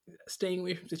like staying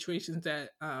away from situations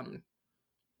that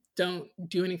don't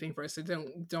do anything for us. That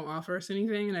don't offer us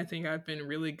anything. And I think I've been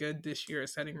really good this year at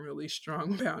setting really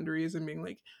strong boundaries and being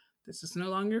like, this is no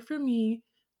longer for me.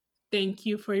 Thank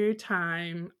you for your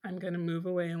time. I'm gonna move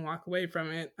away and walk away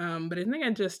from it. But I think I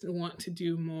just want to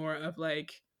do more of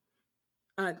like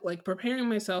preparing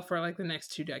myself for like the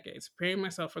next 2 decades, preparing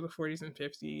myself for the 40s and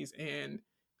 50s, and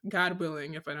God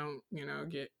willing, if I don't,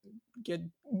 get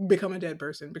become a dead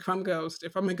person, become a ghost.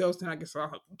 If I'm a ghost, then I guess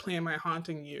I'll plan my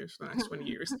haunting years for the next 20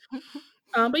 years.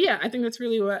 But yeah, I think that's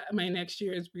really what my next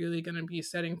year is really going to be,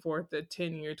 setting forth the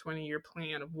 10-year, 20-year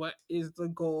plan of what is the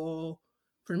goal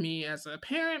for me as a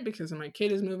parent, because my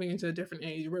kid is moving into a different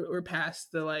age. We're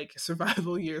past the like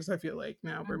survival years. I feel like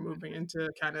now we're moving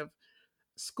into kind of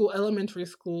school, elementary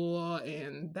school,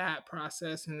 and that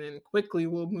process. And then quickly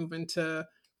we'll move into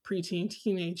preteen,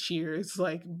 teenage years,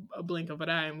 like a blink of an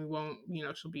eye. And we won't,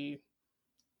 she'll be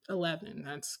 11.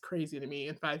 That's crazy to me,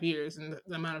 in 5 years and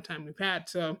the amount of time we've had.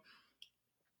 So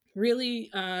really,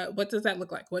 what does that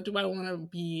look like? What do I want to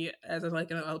be as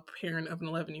a parent of an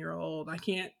 11-year-old? I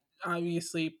can't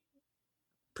obviously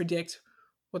predict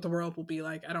what the world will be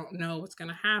like. I don't know what's going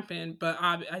to happen, but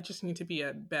I just need to be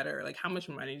a better, like, how much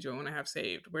money do I want to have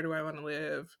saved? Where do I want to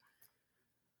live?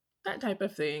 That type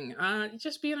of thing.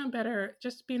 Just being a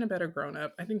better grown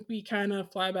up. I think we kind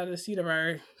of fly by the seat of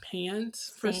our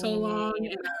pants for so long Same.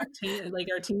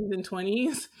 in our teens and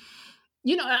 20s.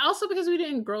 Also because we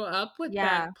didn't grow up with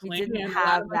Yeah, that we plan. didn't A lot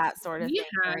have of us, that sort of we thing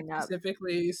had growing up.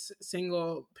 specifically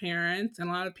single parents, and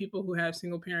a lot of people who have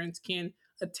single parents can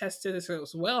attest to this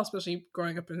as well, especially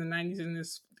growing up in the 90s in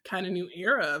this kind of new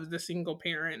era of the single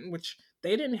parent, which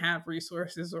they didn't have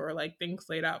resources or like things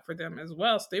laid out for them as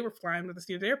well. So they were flying with the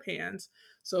seat of their pants.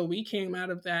 So we came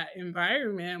out of that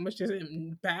environment, which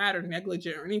isn't bad or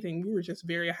negligent or anything. We were just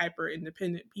very hyper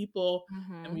independent people,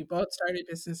 and Mhm. we both started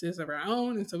businesses of our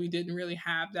own. And so we didn't really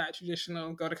have that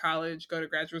traditional go to college, go to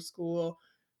graduate school,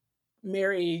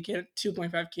 marry, get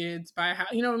 2.5 kids, buy a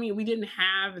house. You know what I mean? We didn't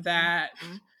have that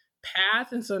Mhm.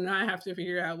 path. And so now I have to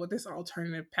figure out what this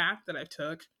alternative path that I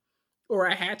took, or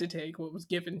I had to take, what was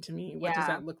given to me. What does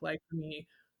Yeah. that look like for me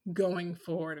going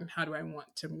forward, and how do I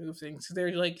want to move things? So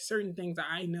there's like certain things that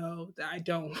I know that I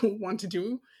don't want to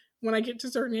do when I get to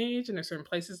a certain age, and there's certain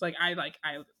places I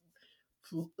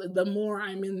the more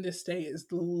I'm in this state is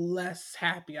the less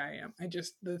happy I am.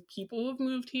 The people who have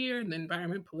moved here and the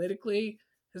environment politically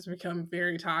has become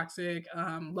very toxic.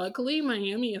 Luckily,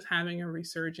 Miami is having a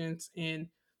resurgence in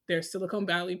their Silicon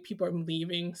Valley. People are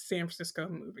leaving San Francisco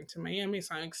and moving to Miami.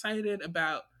 So I'm excited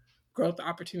about growth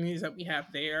opportunities that we have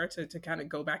there to kind of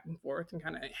go back and forth and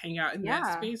kind of hang out in that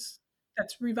Yeah. space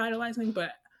that's revitalizing.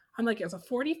 But I'm like, as a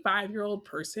 45-year-old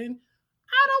person,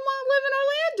 I don't want to live in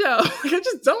Orlando. Like, I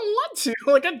just don't want to.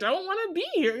 Like, I don't want to be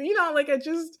here.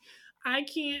 I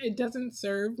can't. It doesn't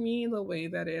serve me the way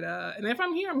that it. And if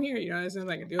I'm here, I'm here. There's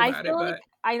nothing I can do I about feel it. like But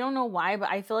I don't know why, but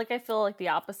I feel like the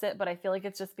opposite, but I feel like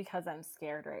it's just because I'm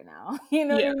scared right now. You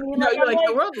know what yeah, I mean? no, Like you're like,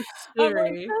 the world is I'm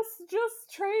like, scary.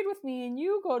 just trade with me and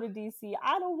you go to DC.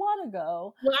 I don't want to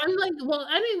go. Well,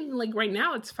 I didn't like right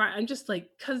now. It's fine. I'm just like,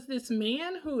 because this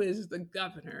man who is the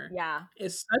governor Yeah.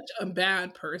 is such a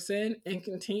bad person and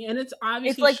it's It's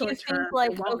obviously like you short think term.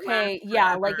 like, It won't last okay,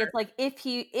 yeah, like forever. it's like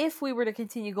if we were to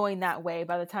continue going that way,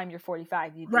 by the time you're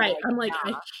 45, you'd be Right. like, I'm like,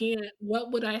 I nah. can't.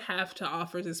 What would I have to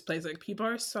offer this place? Like, people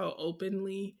are so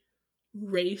openly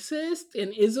racist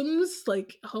and isms,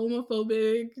 like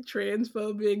homophobic,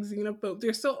 transphobic, xenophobic.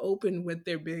 They're so open with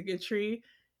their bigotry.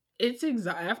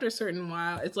 After a certain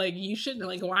while, it's like you shouldn't,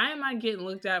 like, why am I getting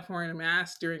looked at for wearing a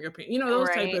mask during those type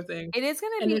Right. of things. It is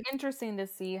gonna And be it interesting to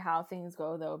see how things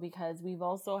go though, because we've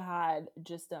also had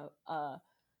just a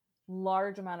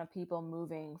large amount of people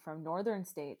moving from northern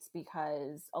states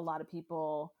because a lot of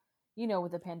people,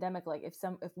 with the pandemic, like if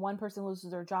one person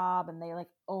loses their job and they like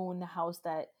own a house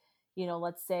that,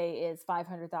 let's say is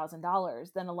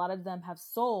 $500,000, then a lot of them have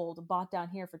bought down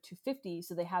here for 250,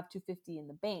 so they have 250 in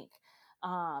the bank.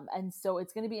 And so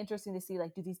it's going to be interesting to see,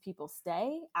 like, do these people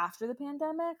stay after the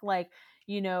pandemic? Like,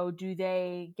 do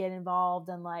they get involved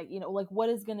and like what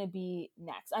is going to be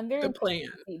next? I'm very the interested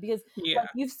plan. to see because Yeah. like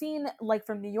you've seen, like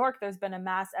from New York, there's been a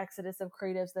mass exodus of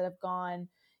creatives that have gone,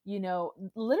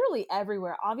 literally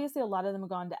everywhere. Obviously, a lot of them have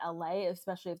gone to LA,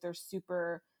 especially if they're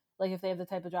super, like if they have the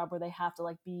type of job where they have to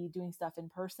like be doing stuff in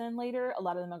person later. A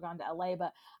lot of them have gone to LA,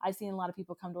 but I've seen a lot of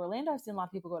people come to Orlando. I've seen a lot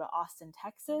of people go to Austin,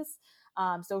 Texas.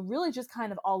 So really just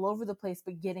kind of all over the place,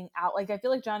 but getting out. Like I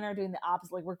feel like John and I are doing the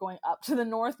opposite. Like we're going up to the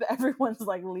north, but everyone's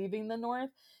like leaving the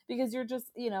north because you're just,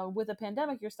 with a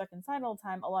pandemic, you're stuck inside all the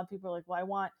time. A lot of people are like, well, I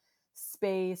want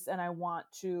space and I want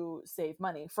to save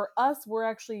money. For us, we're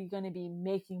actually going to be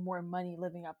making more money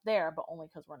living up there, but only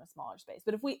because we're in a smaller space.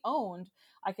 But if we owned,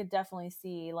 I could definitely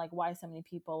see like why so many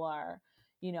people are,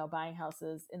 buying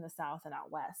houses in the South and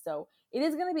out West. So it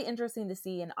is going to be interesting to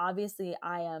see. And obviously,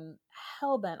 I am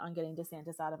hell bent on getting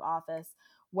DeSantis out of office,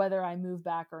 whether I move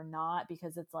back or not,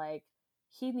 because it's like,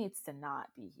 he needs to not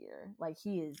be here. Like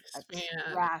he is a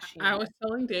Man, trash I human. was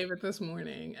telling David this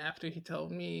morning after he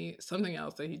told me something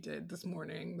else that he did this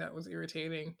morning that was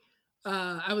irritating.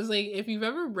 I was like, if you've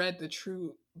ever read the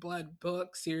True Blood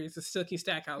book series, the Silky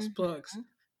Stackhouse books, Mm-hmm.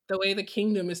 the way the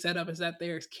kingdom is set up is that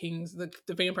there's kings, the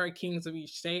vampire kings of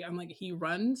each state. I'm like, he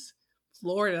runs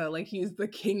Florida like he's the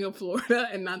king of Florida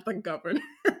and not the governor.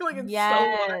 Like, it's so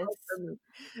wild Yes. to me.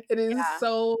 It is Yeah.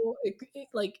 so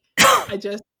like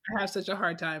I have such a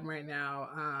hard time right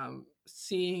now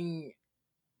seeing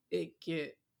it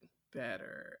get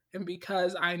better. And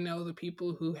because I know the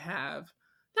people who have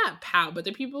not power, but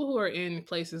the people who are in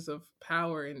places of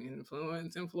power and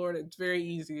influence in Florida, it's very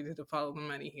easy to follow the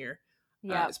money here.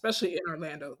 Yep. especially in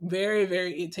Orlando. Very,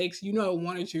 very, it takes, you know,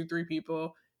 one or two, three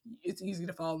people. It's easy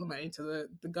to follow the money to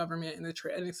the government and the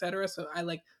trend, et cetera. So I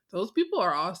like those people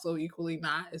are also equally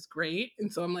not as great.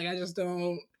 And so I'm like, I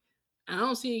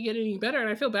don't see it getting any better. And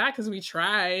I feel bad because we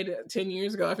tried 10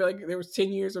 years ago. I feel like there was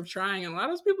 10 years of trying, and a lot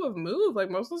of those people have moved. Like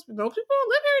most people don't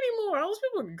live here anymore. All those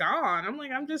people are gone. I'm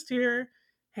like, I'm just here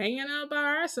hanging out by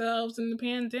ourselves in the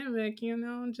pandemic, you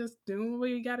know, and just doing what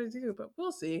we got to do. But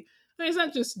we'll see. I mean, it's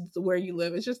not just where you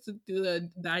live, it's just the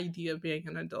idea of being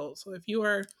an adult. So if you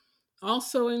are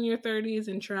also in your 30s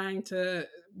and trying to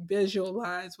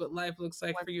visualize what life looks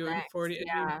like for What's you in next? 40 and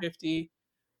Yeah. 50,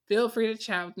 feel free to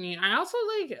chat with me. I also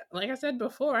like I said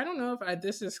before, I don't know if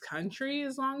this is country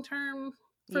is long term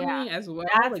for Yeah. me as well.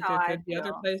 That's Like how there I could be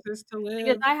other feel. places to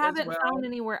Because live I as haven't found well.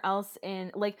 anywhere else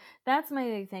in like that's my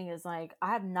big thing is like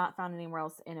I have not found anywhere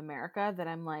else in America that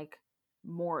I'm like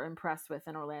more impressed with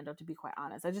in Orlando, to be quite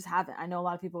honest. I just haven't. I know a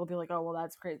lot of people will be like, "Oh, well,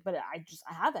 that's crazy," but I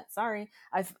haven't. Sorry,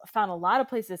 I've found a lot of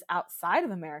places outside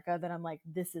of America that I'm like,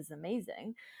 "This is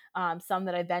amazing." Some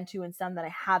that I've been to and some that I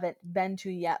haven't been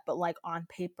to yet, but like on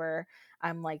paper,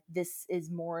 I'm like, "This is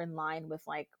more in line with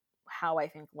like how I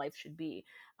think life should be."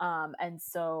 And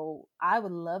so I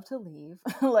would love to leave.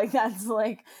 Like that's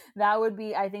like that would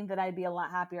be I think that I'd be a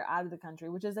lot happier out of the country,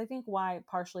 which is I think why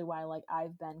partially why like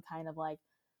I've been kind of like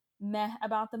meh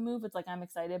about the move. It's like I'm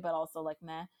excited but also like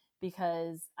meh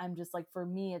because I'm just like for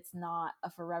me it's not a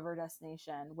forever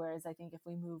destination. Whereas I think if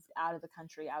we moved out of the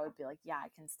country, I would be like, yeah, I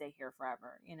can stay here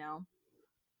forever, you know?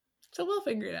 So we'll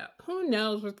figure it out. Who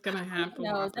knows what's gonna Who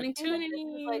happen with knows? And I think that this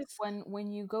is like opportunities.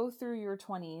 when you go through your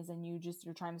 20s and you're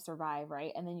trying to survive,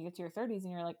 right? And then you get to your 30s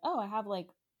and you're like, "Oh, I have like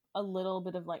a little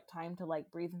bit of like time to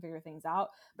like breathe and figure things out."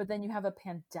 But then you have a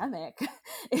pandemic.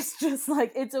 It's just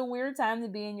like it's a weird time to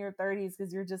be in your 30s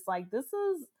because you're just like this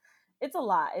is it's a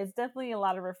lot. It's definitely a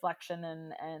lot of reflection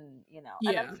and you know.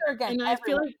 And I'm Yeah. sure again And I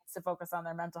feel everyone like needs to focus on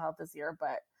their mental health this year,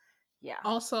 but yeah.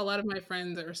 also a lot of my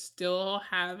friends are still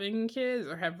having kids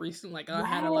or have recent like I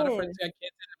had a lot of friends Yes. who had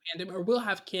kids in the pandemic or will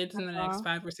have kids in the next Uh,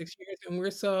 5 or 6 years, and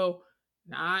we're so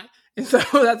not. And so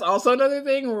that's also another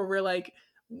thing where we're like,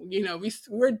 you know,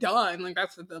 we're done. Like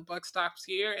that's the buck stops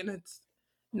here, and it's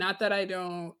not that I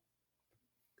don't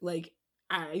like.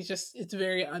 I just it's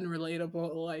very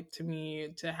unrelatable like to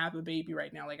me to have a baby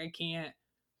right now. Like I can't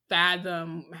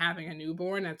fathom having a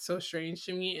newborn. That's so strange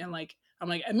to me. And like, I'm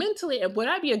like, mentally, would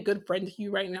I be a good friend to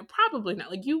you right now? Probably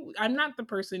not. Like, I'm not the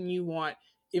person you want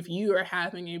if you are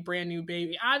having a brand new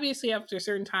baby. Obviously, after a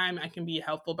certain time, I can be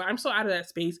helpful, but I'm so out of that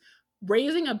space.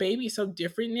 Raising a baby is so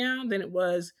different now than it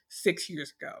was 6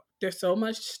 years ago. There's so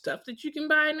much stuff that you can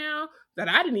buy now that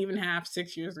I didn't even have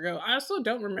 6 years ago. I also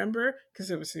don't remember because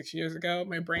it was 6 years ago.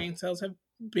 My brain cells have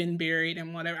been buried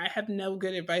and whatever. I have no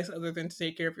good advice other than to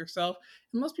take care of yourself.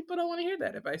 And most people don't want to hear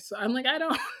that advice. So I'm like, I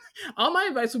don't. All my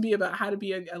advice would be about how to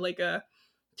be a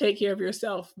take care of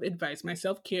yourself advice, my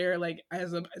self care, like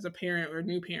as a parent or a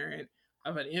new parent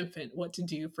of an infant, what to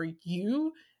do for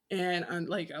you. And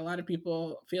like a lot of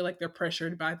people feel like they're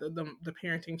pressured by the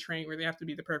parenting train where they have to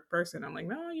be the perfect person. I'm like,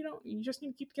 no, you don't. You just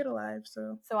need to keep the kid alive.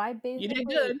 So So I you did basically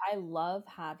good. I love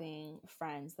having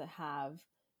friends that have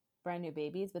brand new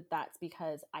babies, but that's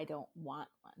because I don't want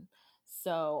one.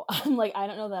 So I'm like, I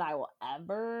don't know that I will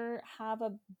ever have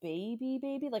a baby.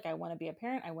 Like I want to be a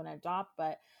parent, I want to adopt,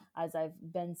 but as I've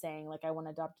been saying, like I want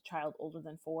to adopt a child older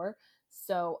than 4.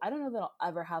 So I don't know that I'll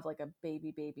ever have like a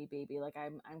baby. Like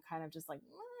I'm kind of just like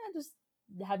I just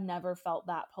have never felt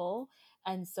that pull.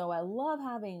 And so I love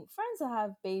having friends that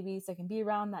have babies that can be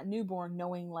around that newborn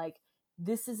knowing like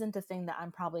this isn't a thing that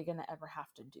I'm probably going to ever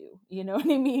have to do. You know what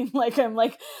I mean? Like, I'm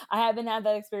like, I haven't had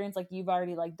that experience. Like, you've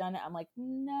already like done it. I'm like,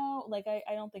 no, like, I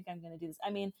don't think I'm going to do this.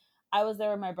 I mean, I was there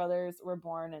when my brothers were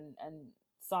born and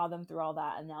saw them through all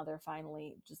that. And now they're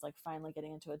finally just like finally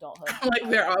getting into adulthood. Like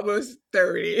they're almost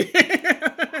 30.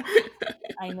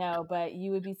 I know, but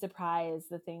you would be surprised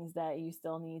the things that you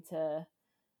still need to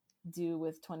do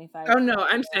with 25. Oh no,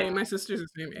 I'm saying my sister's the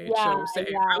same age, Yeah, so same.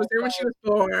 yeah. I was there when she was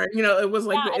born. You know, it was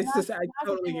like Yeah, and it's just I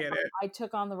that's the totally thing is get like it. I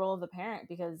took on the role of the parent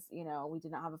because, you know, we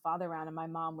did not have a father around and my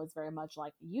mom was very much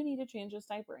like, you need to change this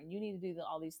diaper and you need to do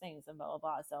all these things and blah blah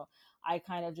blah. So I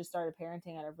kind of just started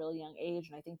parenting at a really young age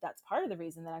and I think that's part of the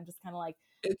reason that I'm just kind of like,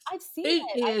 I've seen It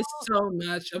it. I is don't so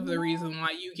much of you the know, reason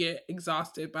why you get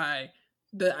exhausted by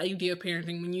the idea of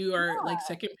parenting when you are like yeah.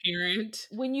 second parent.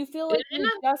 When you feel like And you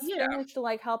not, just yeah, finished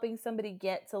like helping somebody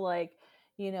get to like,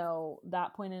 you know,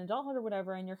 that point in adulthood or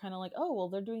whatever, and you're kind of like, oh, well,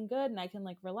 they're doing good and I can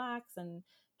like relax and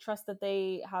trust that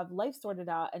they have life sorted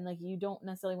out and like you don't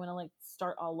necessarily want to like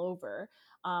start all over.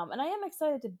 And I am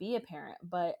excited to be a parent,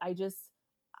 but I just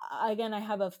again, I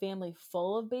have a family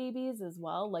full of babies as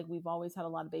well. Like we've always had a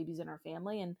lot of babies in our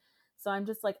family, and so I'm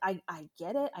just like, I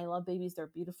get it. I love babies. They're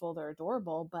beautiful. They're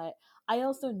adorable. But I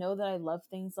also know that I love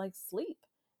things like sleep.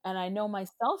 And I know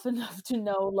myself enough to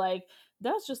know like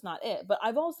that's just not it. But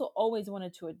I've also always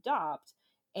wanted to adopt.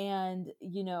 And,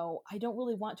 I don't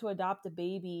really want to adopt a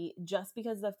baby just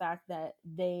because of the fact that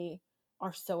they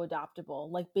are so adoptable.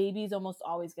 Like babies almost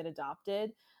always get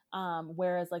adopted.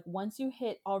 Whereas like once you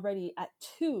hit already at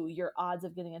 2, your odds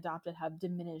of getting adopted have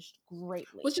diminished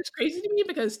greatly. Which is crazy to me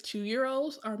because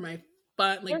 2-year-olds are my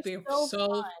fun, They're like, they're so so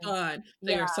fun. fun.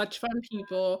 They Yeah. are such fun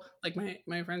people. Like,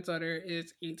 my friend's daughter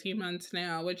is 18 months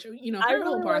now, which, I her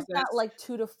whole really like that process like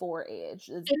 2 to 4 age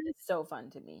is and so fun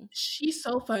to me. she's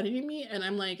so funny to me, and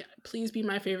I'm like, "Please be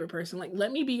my favorite person." Like,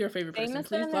 "Let me be your favorite person.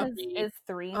 Please Jameson love is me." is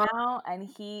 3 Uh, now, and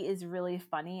he is really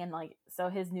funny, and, like, so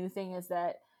his new thing is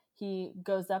that he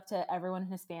goes up to everyone in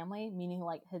his family, meaning,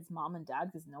 like, his mom and dad,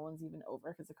 because no one's even over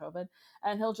because of COVID,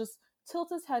 and he'll just tilt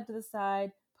his head to the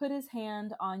side, put his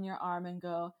hand on your arm, and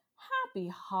go, "Happy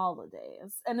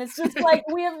holidays," and it's just like,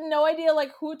 we have no idea,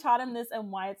 like, who taught him this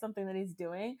and why it's something that he's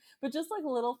doing, but just, like,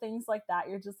 little things like that,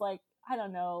 you're just like, I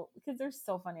don't know, because they're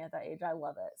so funny at that age, I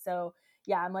love it, so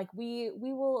yeah, I'm like we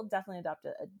will definitely adopt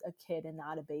a kid and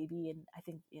not a baby. And I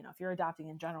think if you're adopting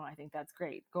in general, I think that's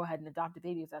great. Go ahead and adopt a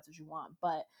baby if that's what you want.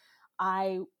 But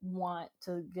I want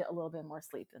to get a little bit more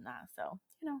sleep than that. So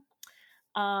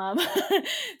um,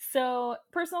 so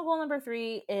personal goal number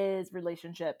 3 is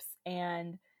relationships.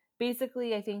 And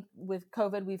basically, I think with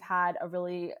COVID, we've had a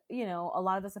really, a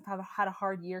lot of us have had a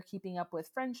hard year keeping up with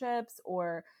friendships,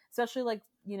 or especially like,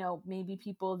 maybe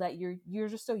people that you're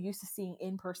just so used to seeing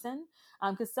in person.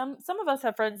 Because some of us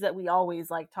have friends that we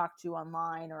always like talk to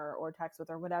online or text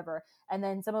with or whatever. And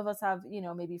then some of us have,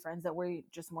 maybe friends that we're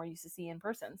just more used to see in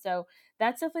person. So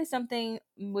that's definitely something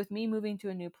with me moving to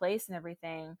a new place and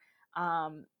everything.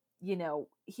 um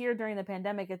here during the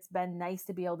pandemic, it's been nice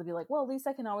to be able to be like, well, at least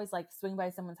I can always like swing by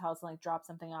someone's house and like drop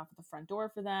something off at the front door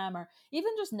for them, or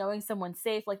even just knowing someone's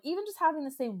safe. Like even just having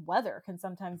the same weather can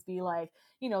sometimes be like,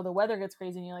 the weather gets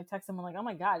crazy and you like text someone like, oh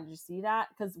my God, did you see that?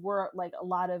 Because we're like, a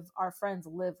lot of our friends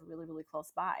live really, really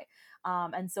close by.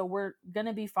 And so we're going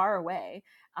to be far away.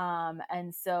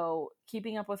 And so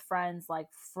keeping up with friends like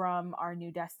from our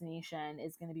new destination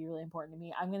is going to be really important to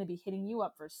me. I'm going to be hitting you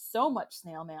up for so much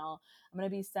snail mail. I'm going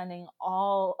to be sending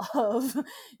all of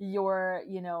your,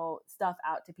 stuff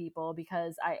out to people,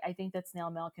 because I think that snail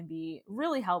mail can be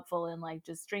really helpful in like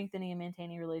just strengthening and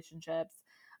maintaining relationships.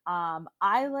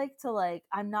 I like to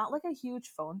I'm not like a huge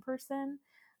phone person,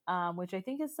 which I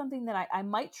think is something that I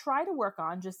might try to work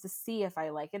on just to see if I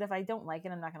like it. If I don't like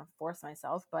it, I'm not going to force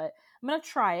myself, but I'm going to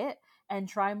try it and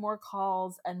try more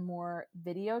calls and more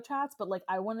video chats. But like,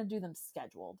 I want to do them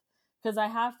scheduled, because I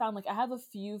have found like I have a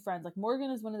few friends. Like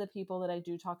Morgan is one of the people that I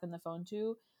do talk on the phone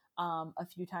to a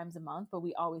few times a month, but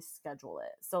we always schedule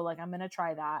it. So like, I'm going to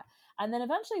try that. And then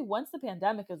eventually, once the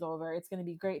pandemic is over, it's going to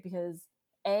be great because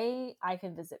A, I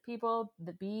can visit people,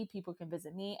 the B, people can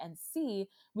visit me, and C,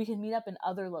 we can meet up in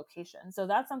other locations. So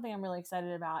that's something I'm really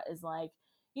excited about, is like,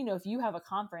 if you have a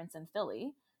conference in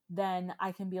Philly, then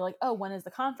I can be like, oh, when is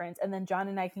the conference? And then John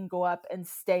and I can go up and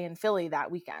stay in Philly that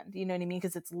weekend. You know what I mean?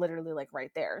 Because it's literally like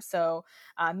right there. So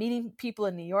meeting people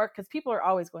in New York, because people are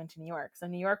always going to New York. So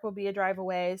New York will be a drive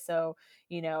away. So,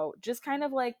 just kind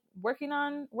of like working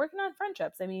on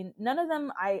friendships. I mean, none of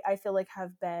them I feel like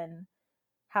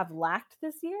have lacked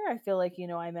this year. I feel like,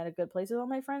 I'm at a good place with all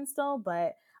my friends still,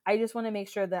 but I just want to make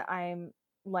sure that I'm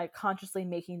like consciously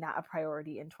making that a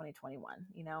priority in 2021.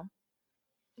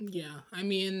 yeah, I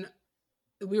mean,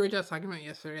 we were just talking about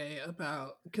yesterday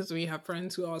about because we have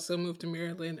friends who also moved to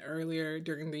Maryland earlier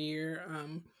during the year,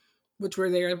 which were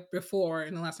there before.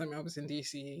 And the last time I was in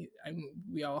DC,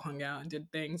 we all hung out and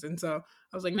did things. And so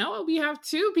I was like, now we have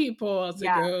 2 people to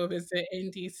Yeah. go visit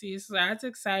in DC. So that's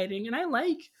exciting. And I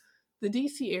like the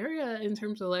DC area in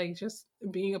terms of like just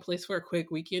being a place for a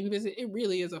quick weekend visit. It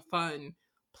really is a fun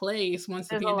place once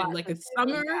the There's a lot pandemic, like to it's do.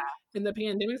 summer and the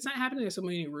pandemic's not happening. There's so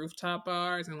many rooftop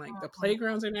bars and like the Mhm.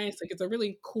 playgrounds are nice. Like it's a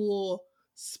really cool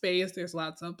space. There's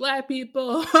lots of black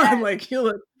people. I'm Yes. like, you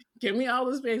look, give me all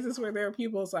the spaces where there are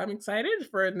people. So I'm excited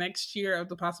for next year of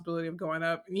the possibility of going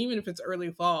up. And even if it's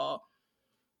early fall,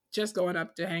 just going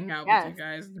up to hang out with Yes.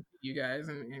 you guys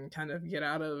and kind of get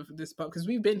out of this boat. Cause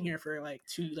we've been here for like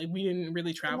we didn't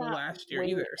really travel Cannot last year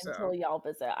wait either. So until y'all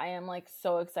visit. I am like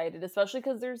so excited, especially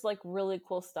because there's like really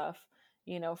cool stuff,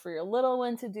 for your little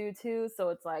one to do too. So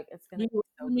it's like it's gonna we be love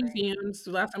so the great. museums.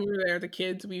 The last time we were there, the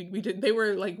kids we did they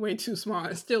were like way too small.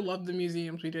 I still love the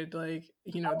museums. We did like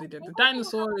Oh, they did we the also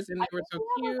have dinosaurs and I they were think so we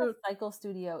have like cute. a cycle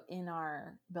studio in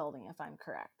our building, if I'm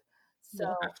correct. So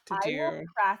We'll have to I will do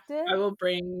I practice, will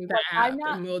bring the but I'm app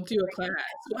not and we'll do a great. class.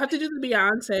 We'll have to do the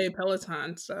Beyonce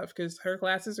Peloton stuff because her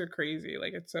classes are crazy.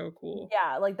 Like, it's so cool.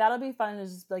 Yeah, like that'll be fun,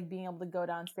 is just like being able to go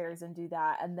downstairs and do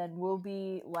that. And then we'll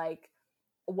be like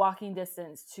walking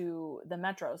distance to the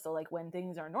metro. So like when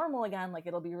things are normal again, like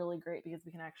it'll be really great because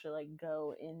we can actually like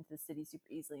go into the city super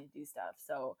easily and do stuff.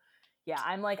 So yeah,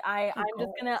 I'm like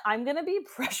Oh, I'm gonna be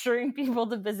pressuring people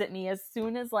to visit me as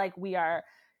soon as like we are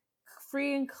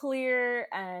free and clear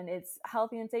and it's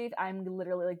healthy and safe. I'm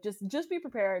literally like just be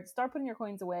prepared. Start putting your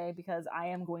coins away because I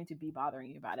am going to be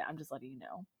bothering you about it. I'm just letting you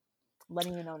know.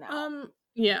 Letting you know now.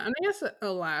 Yeah, and I guess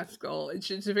a last goal. It's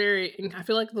just very. I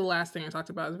feel like the last thing I talked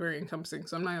about is very encompassing,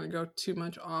 so I'm not going to go too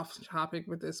much off topic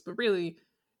with this. But really,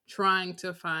 trying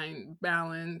to find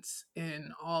balance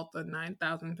in all the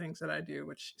 9,000 things that I do,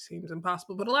 which seems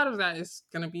impossible. But a lot of that is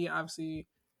going to be obviously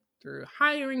through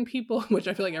hiring people, which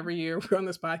I feel like every year we're on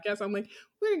this podcast, I'm like,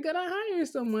 we're gonna hire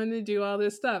someone to do all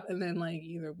this stuff. And then like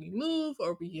either we move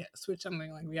or we switch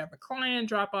something, like we have a client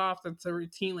drop off that's a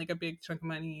routine, like a big chunk of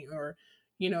money, or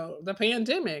the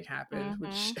pandemic happened,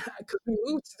 which Mhm. because we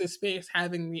moved to the space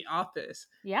having the office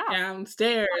Yeah.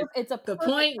 downstairs. It's a The perfect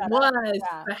point setup. was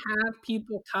Yeah, to have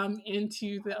people come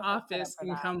into the perfect setup office for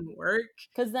and that. come work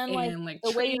Because then, like, and like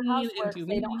the way your house train and works, do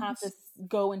they don't have to meetings.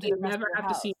 go into They the rest never of your have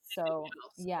to see house. anything So,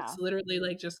 else. yeah. It's literally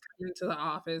like just come into the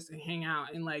office and hang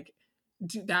out and like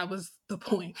that was the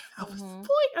point. That was the Hmm.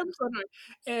 point. I'm so annoyed.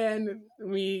 And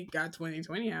we got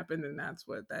 2020 happened, and that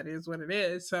is what it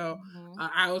is. So Hmm.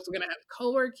 I was gonna have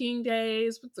co-working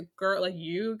days with the girl like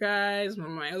you guys. One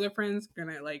of my other friends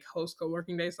gonna like host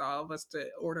co-working days, so all of us to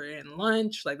order in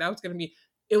lunch. Like that was gonna be.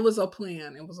 It was a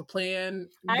plan. It was a plan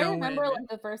I remember going. like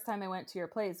the first time I went to your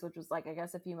place, which was like I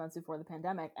guess a few months before the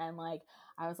pandemic, and like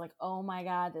I was like, "Oh my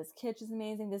god, this kitchen is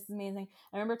amazing! This is amazing!"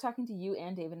 I remember talking to you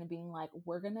and David and being like,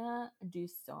 "We're gonna do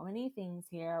so many things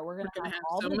here. We're We're gonna have gonna have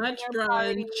all so the much dinner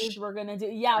parties. brunch. We're gonna do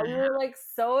yeah." We Gonna were like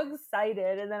so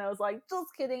excited, and then I was like,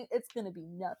 "Just kidding! It's gonna be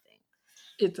nothing."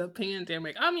 It's a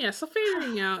pandemic. Yeah, so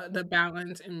figuring out the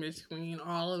balance in between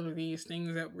all of these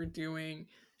things that we're doing.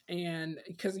 And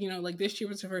because, like this year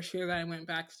was the first year that I went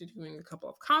back to doing a couple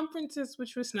of conferences,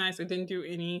 which was nice. I didn't do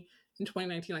any in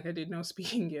 2019, like I did no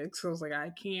speaking gigs. So I was like, I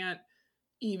can't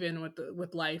even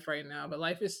with life right now, but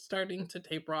life is starting to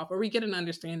taper off, or we get an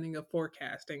understanding of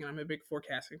forecasting. And I'm a big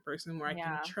forecasting person where I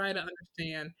can Yeah. try to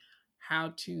understand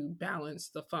how to balance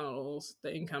the funnels,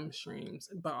 the income streams,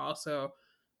 but also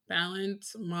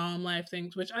balance mom life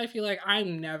things, which I feel like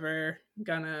I'm never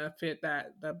gonna fit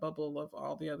that bubble of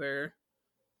all the other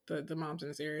the moms in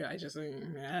this area. I just think,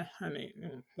 I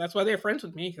mean, that's why they're friends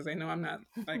with me because they know I'm not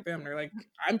like them. They're like,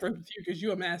 I'm friends with you because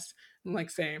you a mess. I'm like,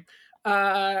 same.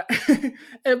 Uh,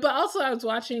 but also I was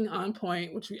watching On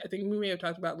Point, which I think we may have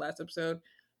talked about last episode.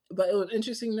 But it was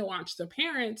interesting to watch the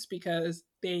parents because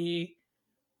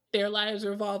their lives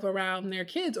revolve around their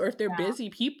kids, or if they're busy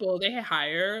people they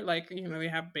hire, like they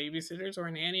have babysitters or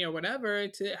a nanny or whatever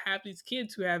to have these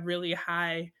kids who have really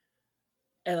high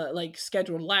like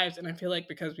scheduled lives. And I feel like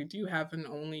because we do have an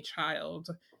only child,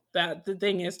 that the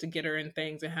thing is to get her in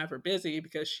things and have her busy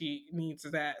because she needs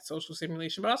that social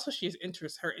stimulation, but also she's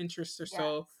interests her interests are Yeah.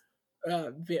 so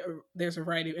there's a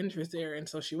variety of interests there. And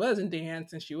so she was in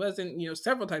dance, and she was in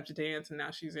several types of dance, and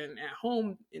now she's in at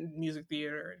home in music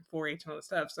theater and 4-H and all that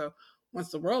stuff. So once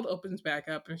the world opens back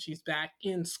up and she's back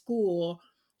in school,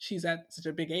 she's at such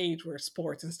a big age where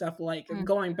sports and stuff like Mhm.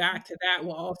 going back to that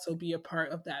will also be a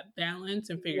part of that balance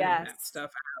and figuring that Yes,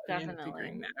 stuff out and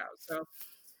figuring definitely. that out. So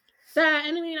that,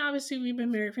 and I mean, obviously, we've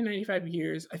been married for 95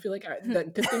 years. I feel like the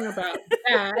good thing about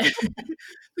that,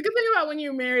 the good thing about when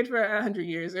you're married for 100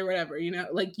 years or whatever,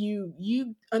 like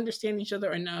you understand each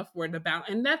other enough where the balance,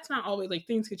 and that's not always like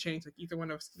things could change. Like either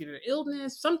one of us could get an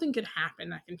illness, something could happen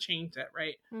that can change that,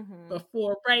 right? Hmm. But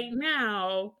for right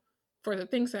now, for the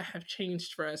things that have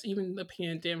changed for us, even the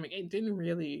pandemic, it didn't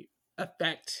really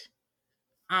affect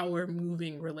our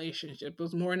moving relationship. It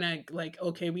was more like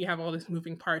okay, we have all these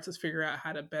moving parts. Let's figure out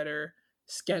how to better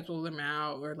schedule them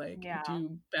out or like Yeah.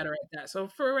 do better at that. So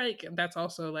for like that's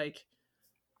also like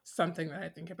something that I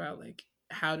think about, like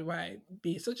how do I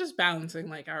be so just balancing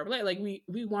like our like we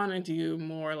want to do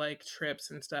more like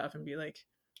trips and stuff and be like,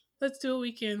 let's do a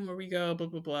weekend where we go blah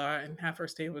blah blah and have her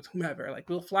stay with whomever. Like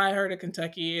we'll fly her to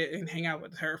Kentucky and hang out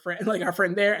with her friend, like our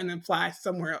friend there, and then fly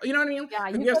somewhere else. You know what I mean? Yeah,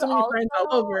 Like you we have could so many friends all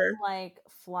also over. like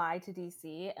fly to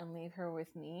DC and leave her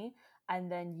with me.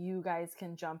 and then you guys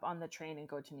can jump on the train and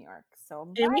go to New York. So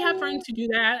And we have bye. friends who do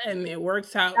that, and it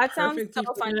works out That sounds so perfectly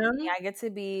for fun to me. them. I get to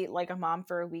be like a mom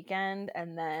for a weekend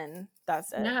and then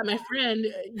that's it. Yeah, my friend,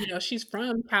 she's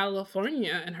from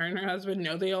California, and her husband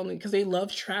know they only because they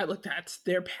love travel. Like, that's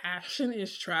their passion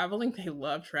is traveling. They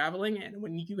love traveling, and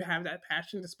when you have that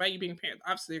passion, despite you being parents,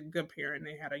 obviously they're a good parent.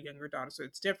 They had a younger daughter, so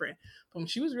it's different. But when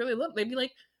she was really little, they'd be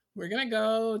like, "We're gonna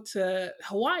go to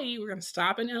Hawaii. We're gonna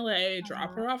stop in LA, drop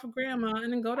Uh-huh. her off with grandma,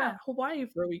 and then go Yeah, to Hawaii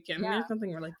for a weekend." And yeah. there's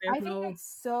nothing where like there's I think no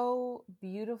it's so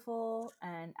beautiful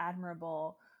and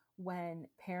admirable when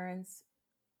parents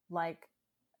like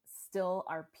still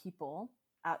are people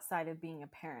outside of being a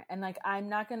parent. And like I'm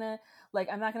not going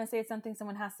to say it's something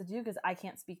someone has to do because I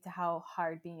can't speak to how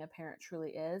hard being a parent truly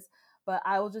is, but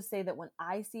I will just say that when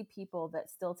I see people that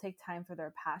still take time for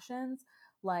their passions,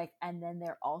 like, and then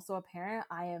they're also a parent,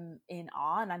 I am in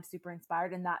awe and I'm super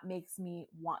inspired, and that makes me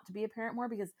want to be a parent more,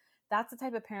 because that's the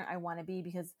type of parent I want to be.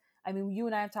 Because I mean, you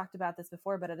and I have talked about this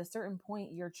before, but at a certain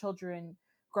point your children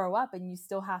grow up and you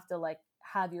still have to like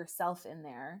have yourself in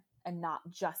there and not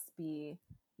just be,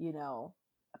 you know,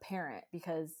 a parent,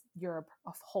 because you're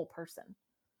a whole person.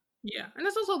 Yeah, and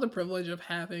it's also the privilege of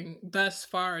having thus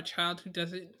far a child who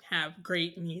doesn't have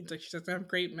great needs. Like, she doesn't have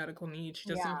great medical needs. She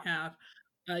doesn't Yeah. have,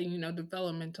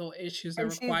 developmental issues that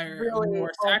And she's require really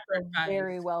more also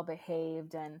very sacrifice. well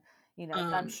behaved, and, so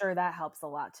I'm Um, sure that helps a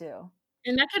lot too.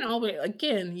 and that can always,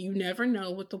 again, you never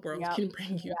know what the world Yep. can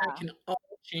bring you. That Yeah. can all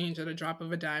change at a drop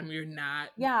of a dime. You're not,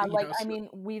 Yeah, like, I so mean,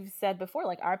 we've said before,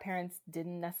 like, our parents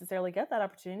didn't necessarily get that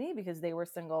opportunity because they were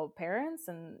single parents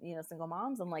and, single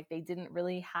moms, and, like, they didn't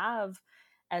really have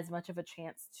as much of a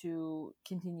chance to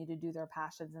continue to do their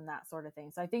passions and that sort of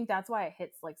thing. So I think that's why it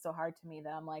hits, like, so hard to me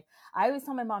that I'm like, I always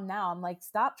tell my mom now, I'm like,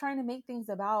 "Stop trying to make things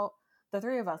about the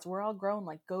 3 of us. We're all grown,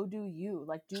 like, go do you.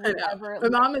 Like, do I know. whatever My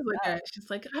lights mom is you like up." that. She's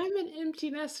like, "I'm an empty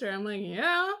nester." I'm like,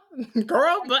 "Yeah,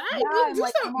 girl, Like, but hey, yeah, go I'm do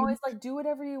like, I'm something." always like, do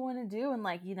whatever you want to do. And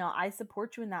like, I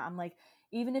support you in that. I'm like,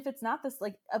 even if it's not this,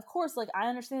 like, of course, like, I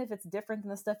understand if it's different than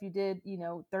the stuff you did,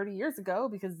 30 years ago,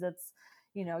 because that's,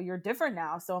 you're different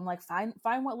now. So I'm like, find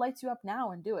what lights you up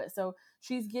now and do it. So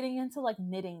she's getting into like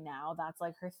knitting now. That's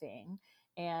like her thing.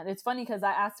 And it's funny because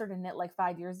I asked her to knit like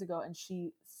 5 years ago, and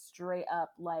she straight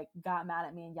up like got mad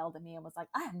at me and yelled at me and was like,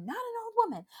 "I am not an old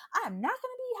woman. I am not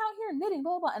going to be out here knitting,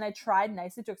 blah, blah, blah." And I tried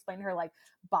nicely to explain to her, like,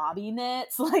 Bobby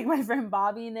knits, like my friend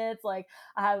Bobby knits. Like,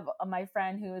 I have my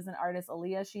friend who is an artist,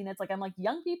 Aaliyah, she knits. Like, I'm like,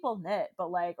 young people knit,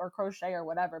 but like, or crochet or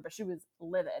whatever. But she was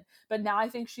livid. But now I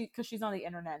think because she's on the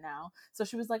internet now, so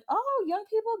she was like, "Oh, young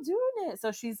people do knit."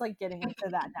 So she's like getting into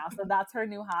that now. So that's her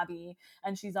new hobby,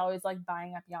 and she's always like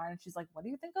buying up yarn. And she's like, "What do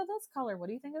you think of this color? What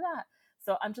do you think of that?"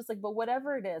 So I'm just like, but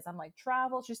whatever it is, I'm like,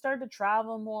 travel. She started to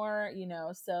travel more,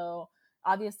 so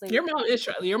obviously.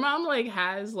 Your mom, like,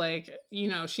 has, like,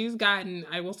 she's gotten,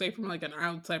 I will say from, like, an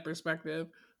outside perspective,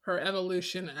 her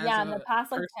evolution as Yeah, in the a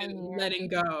past like person 10 years. letting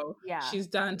go. Yeah. She's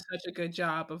done such a good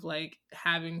job of, like,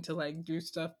 having to, like, do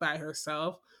stuff by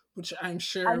herself, which I'm I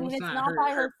sure mean, was it's not not her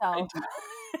by her herself. idea.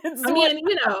 It's I with mean, like,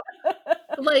 you know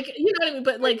what I mean? But,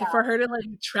 but like, for her to,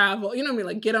 like, travel, you know what I mean?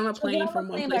 Like, get on a she'll get plane on the from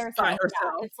one plane by place by herself. Yeah,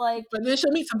 herself, it's like but then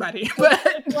she'll meet somebody, but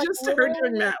it's like just her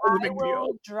doing literally that was a I big deal.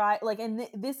 will drive like, and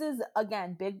this is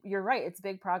again big. You're right, it's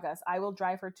big progress. I will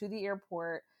drive her to the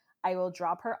airport. I will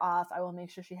drop her off. I will make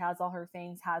sure she has all her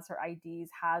things, has her IDs,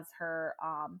 has her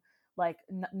like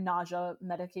nausea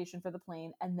medication for the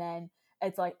plane, and then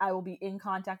it's like I will be in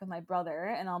contact with my brother,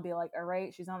 and I'll be like, "All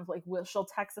right, she's on." Like, she'll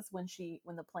text us when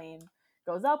the plane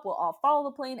goes up. We'll all follow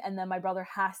the plane, and then my brother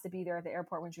has to be there at the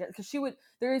airport when she gets, because she would.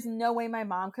 There is no way my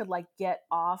mom could like get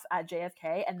off at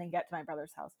JFK and then get to my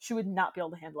brother's house. She would not be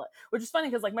able to handle it. Which is funny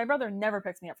because like my brother never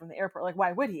picks me up from the airport. Like,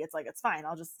 why would he? It's like, it's fine.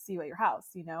 I'll just see you at your house.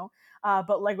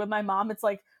 But like with my mom, it's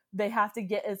like they have to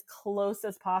get as close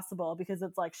as possible, because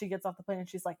it's like she gets off the plane and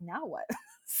she's like, now what?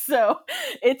 So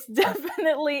it's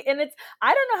definitely, and it's,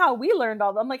 I don't know how we learned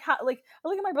all that. I'm like, how, like, I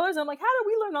look at my brothers and I'm like, how did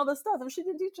we learn all this stuff if she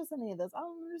didn't teach us any of this? I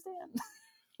don't understand.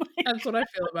 That's what I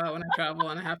feel about when I travel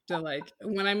and I have to, like,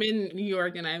 when I'm in New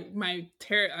York and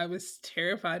I was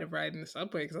terrified of riding the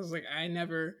subway because I was like, I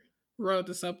never rode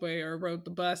the subway or rode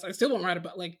the bus. I still won't ride a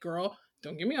bus. Like, girl,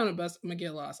 don't get me on a bus. I'm gonna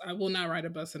get lost. I will not ride a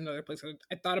bus in another place.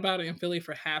 I thought about it in Philly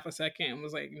for half a second and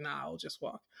was like, nah, I'll just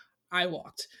walk. I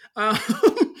walked.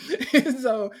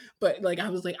 So, but like, I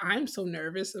was like, I'm so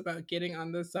nervous about getting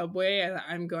on the subway, and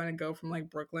I'm going to go from like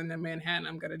Brooklyn to Manhattan.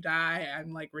 I'm going to die.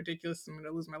 I'm like ridiculous. I'm going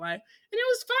to lose my life. And it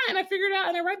was fine. I figured it out,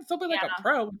 and I ride the subway like a Yeah.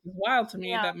 pro, which is wild to me.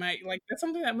 Yeah. That might, like, that's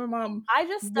something that my mom I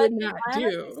just would studied, not I honestly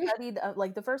do. studied,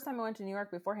 like, the first time I went to New York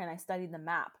beforehand, I studied the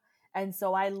map. And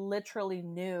so I literally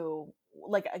knew,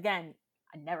 like, again,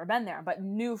 I'd never been there, but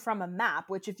knew from a map,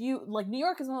 which if you like, New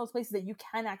York is one of those places that you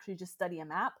can actually just study a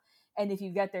map. And if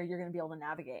you get there, you're going to be able to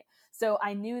navigate. So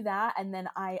I knew that. And then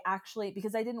I actually,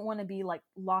 because I didn't want to be like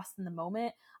lost in the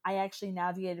moment, I actually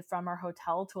navigated from our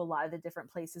hotel to a lot of the different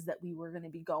places that we were going to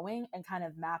be going and kind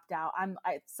of mapped out.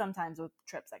 I sometimes with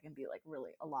trips, I can be like really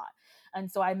a lot. And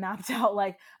so I mapped out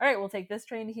like, all right, we'll take this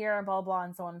train to here and blah, blah,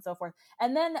 and so on and so forth.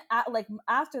 And then like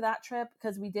after that trip,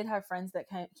 because we did have friends that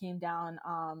came down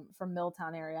from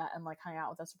Milltown area and like hung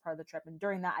out with us for part of the trip. And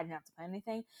during that, I didn't have to plan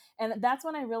anything. And that's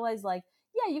when I realized like,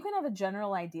 yeah, you can have a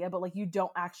general idea, but like you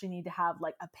don't actually need to have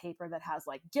like a paper that has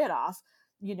like get off,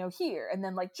 here, and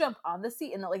then like jump on the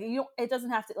seat, and like you don't, it doesn't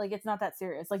have to, like, it's not that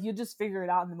serious. Like you just figure it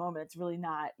out in the moment. It's really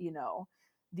not,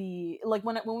 the like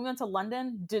when we went to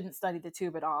London, didn't study the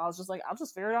tube at all. I was just like, I'll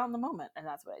just figure it out in the moment, and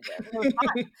that's what I did. And it was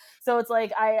fine. So it's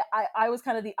like I was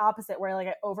kind of the opposite, where like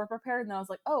I over prepared, and then I was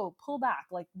like, oh, pull back,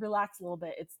 like relax a little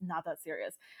bit. It's not that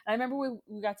serious. And I remember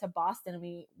we got to Boston, and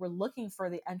we were looking for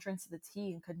the entrance to the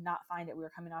T and could not find it. We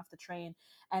were coming off the train,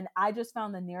 and I just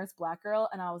found the nearest black girl,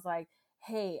 and I was like,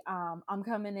 hey, I'm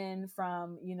coming in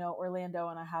from Orlando,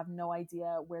 and I have no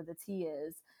idea where the T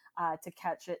is. To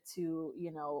catch it to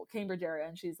Cambridge area.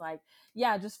 And she's like,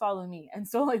 yeah, just follow me. And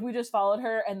so like we just followed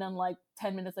her, and then like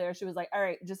 10 minutes later she was like, all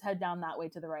right, just head down that way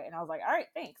to the right. And I was like, all right,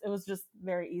 thanks. It was just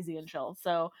very easy and chill.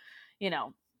 So you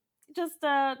know just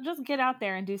get out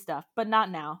there and do stuff, but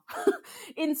not now.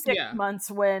 In 6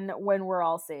 months when we're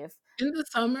all safe. In the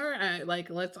summer, like,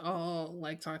 let's all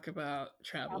like talk about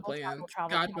travel Travel, travel, plans. travel,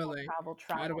 God travel, willing. travel,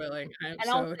 God travel. willing. I'm And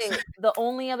I'll so say excited. the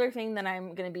only other thing that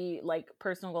I'm going to be like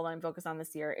personal goal that I'm focused on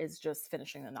this year is just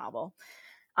finishing the novel.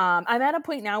 I'm at a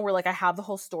point now where like I have the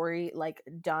whole story like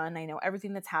done. I know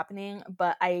everything that's happening,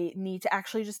 but I need to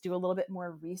actually just do a little bit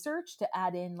more research to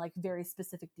add in like very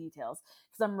specific details,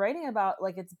 because I'm writing about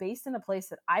like it's based in a place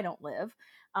that I don't live.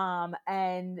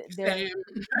 And there, Same.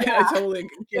 I yeah, totally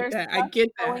get there's that. I stuff get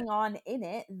that. going on in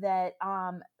it that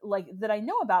like that I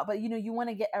know about, but you want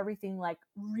to get everything like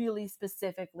really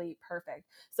specifically perfect.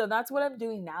 So that's what I'm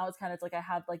doing now. Is kind of like I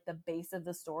have like the base of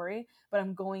the story, but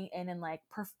I'm going in and like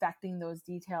perfecting those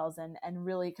details and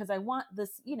really, because I want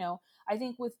this, I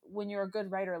think with when you're a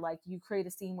good writer, like you create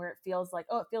a scene where it feels like,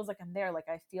 oh, it feels like I'm there, like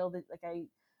I feel that, like I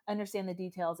understand the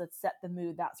details, it set the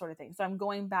mood, that sort of thing. So I'm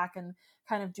going back and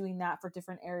kind of doing that for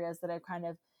different areas that I've kind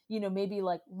of maybe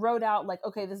like wrote out like,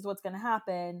 okay, this is what's going to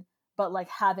happen, but like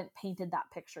haven't painted that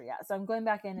picture yet. So I'm going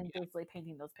back in and basically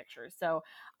painting those pictures. So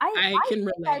I I can think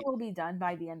I relate. will be done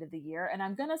by the end of the year, and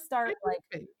I'm going to I start like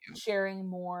believe in you. sharing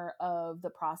more of the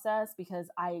process, because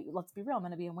let's be real, I'm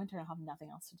going to be in winter and I'll have nothing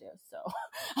else to do. So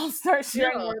I'll start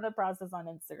sharing No, more of the process on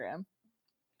Instagram.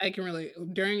 I can relate.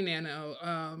 During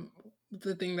Nano,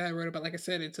 the thing that I wrote about, like I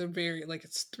said, it's a very like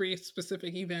it's three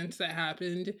specific events that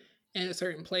happened in a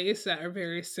certain place that are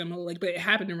very similar. Like, but it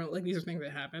happened in real, like these are things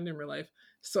that happened in real life.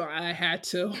 So I had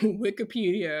to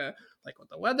Wikipedia like what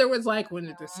the weather was like, when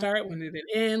did it start, when did it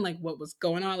end, like what was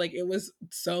going on. Like it was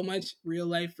so much real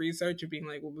life research of being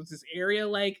like, what was this area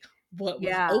like? What was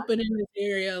Yeah. open in this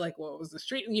area? Like what was the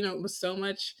street? It was so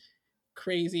much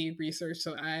crazy research.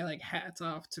 So I like hats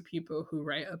off to people who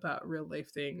write about real life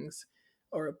things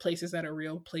or places that are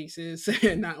real places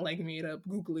and not like made up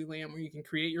googly land where you can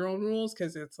create your own rules,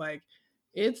 because it's like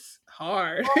it's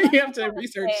hard. Well, You that's have what to I'm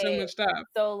research so say. much stuff.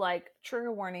 So, like,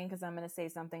 trigger warning, because I'm going to say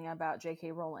something about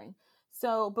J.K. Rowling.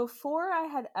 So, before I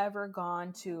had ever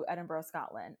gone to Edinburgh,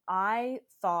 Scotland, I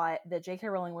thought that J.K.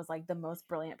 Rowling was like the most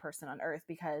brilliant person on earth,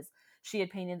 because she had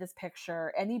painted this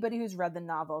picture. Anybody who's read the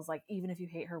novels, like, even if you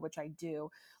hate her, which I do,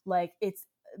 like,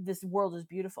 this world is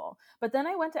beautiful. But then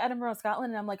I went to Edinburgh,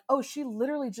 Scotland, and I'm like, oh, she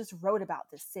literally just wrote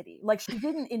about this city. Like she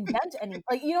didn't invent any,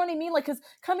 like, you know what I mean? Like, because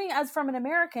coming as from an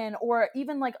American, or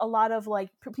even like a lot of like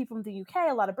people from the UK,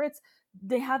 a lot of Brits,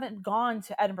 they haven't gone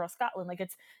to Edinburgh, Scotland. Like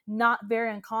it's not very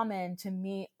uncommon to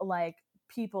meet like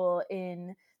people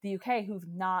in the UK who've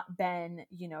not been,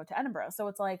 to Edinburgh. So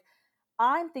it's like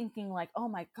I'm thinking like, oh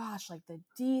my gosh, like the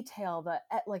detail,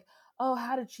 like, oh,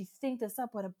 how did she think this up?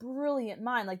 What a brilliant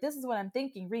mind. Like this is what I'm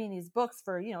thinking reading these books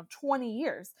for, 20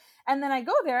 years. And then I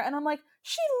go there and I'm like,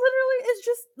 she literally is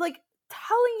just like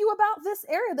telling you about this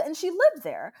area, and she lived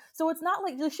there. So it's not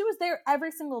like she was there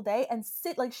every single day and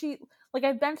like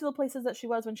I've been to the places that she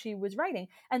was when she was writing.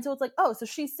 And so it's like, oh, so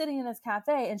she's sitting in this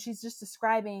cafe and she's just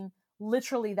describing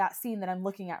literally that scene that I'm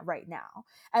looking at right now.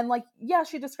 And like, yeah,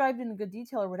 she described it in good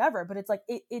detail or whatever, but it's like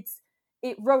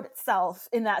it wrote itself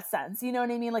in that sense. You know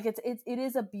what I mean? Like it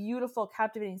is a beautiful,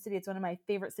 captivating city. It's one of my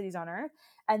favorite cities on earth.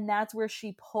 And that's where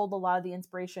she pulled a lot of the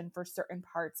inspiration for certain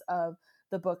parts of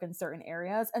the book in certain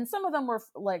areas. And some of them were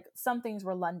like, some things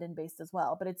were London based as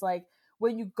well. But it's like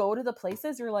when you go to the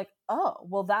places, you're like, oh,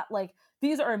 well, that like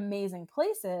these are amazing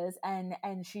places, and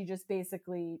she just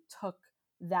basically took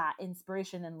that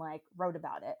inspiration and like wrote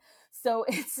about it. So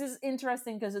it's just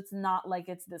interesting because it's not like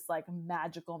it's this like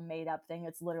magical made up thing.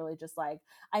 It's literally just like,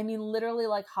 I mean, literally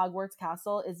like Hogwarts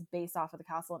Castle is based off of the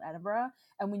castle in Edinburgh.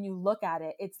 And when you look at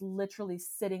it, it's literally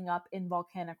sitting up in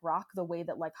volcanic rock the way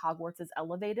that like Hogwarts is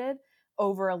elevated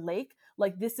over a lake.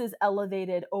 Like this is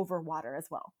elevated over water as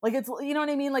well. Like it's, you know what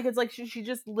I mean? Like it's like she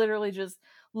just literally just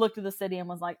looked at the city and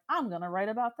was like, I'm going to write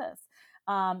about this.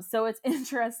 So it's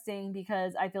interesting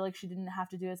because I feel like she didn't have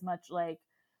to do as much like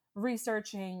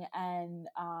researching and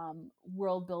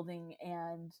world building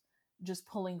and just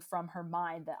pulling from her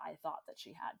mind that I thought that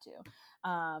she had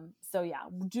to. So yeah,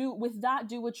 do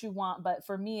what you want. But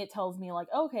for me, it tells me like,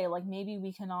 okay, like maybe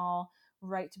we can all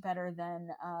write better than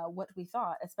what we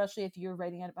thought, especially if you're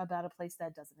writing about a place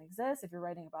that doesn't exist. If you're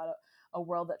writing about a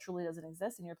world that truly doesn't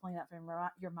exist and you're pulling that from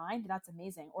your mind, that's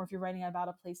amazing. Or if you're writing about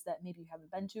a place that maybe you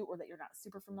haven't been to or that you're not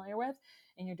super familiar with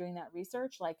and you're doing that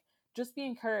research, like just be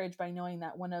encouraged by knowing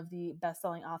that one of the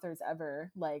best-selling authors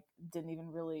ever like didn't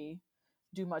even really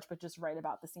do much but just write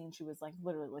about the scene she was like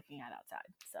literally looking at outside.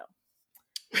 So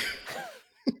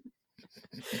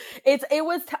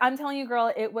I'm telling you,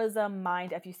 girl, it was a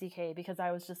mind fuck because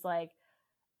I was just like,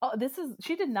 oh,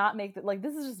 she did not make that, like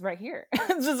this is just right here.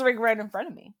 It's just like right in front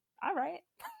of me. All right.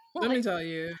 Let me tell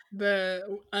you,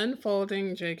 the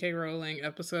unfolding J.K. Rowling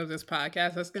episode of this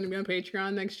podcast that's going to be on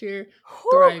Patreon next year,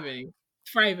 Whew, thriving,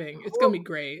 thriving. It's going to whew. be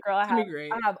great. Girl, It's going to be I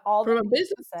great. have all the From a things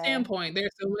business to say. standpoint,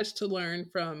 there's so much to learn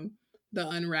from the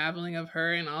unraveling of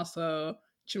her and also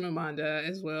Chimamanda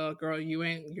as well. Girl,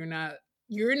 you're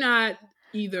not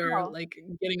either Girl. like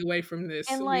getting away from this.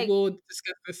 And We like will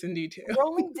discuss this in detail.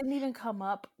 Rowling didn't even come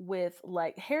up with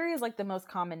like Harry is like the most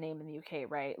common name in the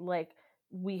UK, right? Like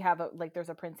we have there's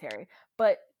a Prince Harry,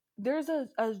 but there's a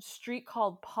street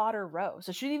called Potter Row.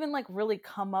 So she didn't even like really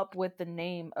come up with the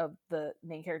name of the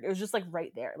main character. It was just like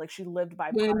right there. Like she lived by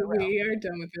When Potter Row. we are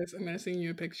done with this, I'm going to send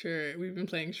you a picture. We've been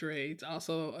playing charades.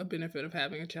 Also, a benefit of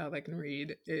having a child that can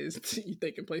read is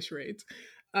they can play charades.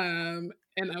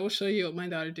 And I will show you what my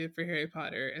daughter did for Harry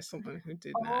Potter as someone who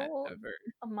did not Oh, ever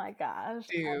oh my gosh.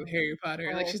 do Harry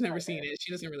Potter. Like, So she's never seen excited. it.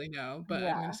 She doesn't really know, but I'm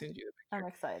going Yeah, to send you the I'm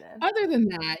picture. excited. Other than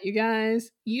that, you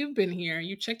guys, you've been here.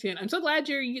 You checked in. I'm so glad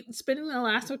you're spending the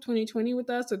last of 2020 with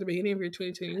us at the beginning of your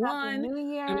Happy 2021. New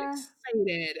I'm Year.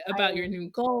 excited about I your new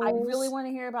I really goals. want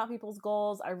to hear about people's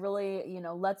goals. I really,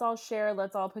 let's all share,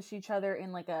 let's all push each other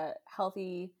in like a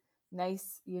healthy,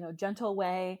 nice, gentle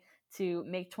way to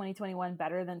make 2021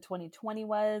 better than 2020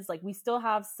 was. Like we still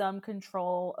have some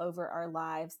control over our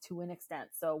lives to an extent.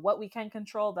 So what we can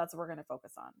control, that's what we're going to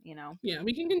focus on. Yeah,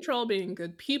 we can control being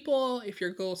good people. If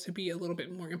your goal is to be a little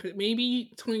bit more empathetic,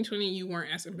 maybe 2020 you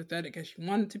weren't as empathetic as you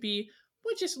wanted to be,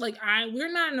 which is like we're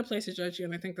not in a place to judge you,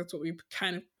 and I think that's what we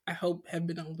kind of I hope have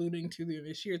been alluding to through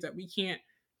this year is that we can't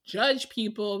judge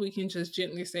people. We can just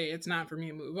gently say it's not for me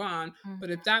and move on. Mhm. But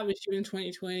if that was you in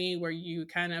 2020, where you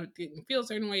kind of didn't feel a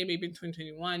certain way, maybe in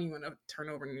 2021 you want to turn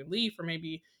over a new leaf, or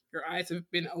maybe your eyes have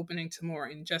been opening to more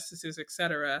injustices,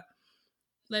 etc.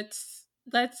 Let's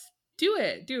do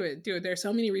it. There's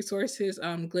so many resources.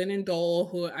 Glennon Dole,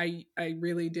 who I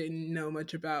really didn't know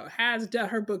much about,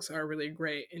 her books are really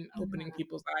great in opening Mhm.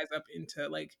 people's eyes up into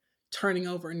like turning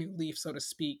over a new leaf, so to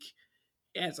speak,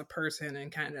 as a person and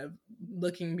kind of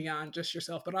looking beyond just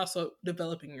yourself, but also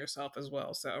developing yourself as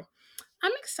well. So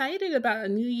I'm excited about a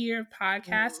new year of Mhm.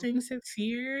 podcasting. 6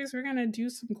 years. We're gonna do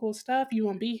some cool stuff. You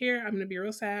won't be here. I'm gonna be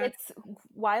real sad. It's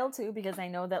wild too because I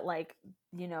know that like,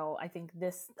 I think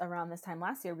around this time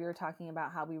last year we were talking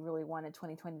about how we really wanted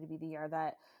 2020 to be the year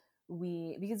that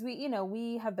because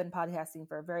we have been podcasting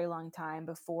for a very long time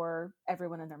before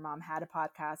everyone and their mom had a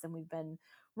podcast, and we've been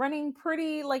running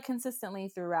pretty like consistently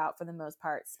throughout for the most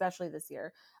part, especially this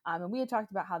year. And we had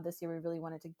talked about how this year we really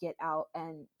wanted to get out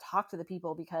and talk to the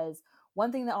people because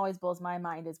one thing that always blows my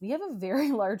mind is we have a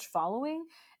very large following,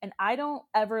 and I don't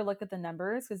ever look at the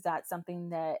numbers because that's something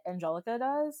that Angelica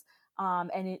does.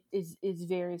 And it is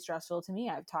very stressful to me.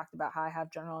 I've talked about how I have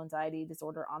general anxiety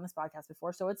disorder on this podcast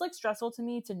before, so it's like stressful to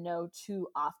me to know too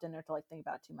often or to like think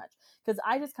about it too much because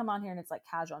I just come on here and it's like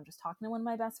casual. I'm just talking to one of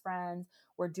my best friends.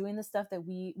 We're doing the stuff that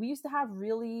we used to have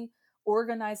really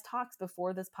organized talks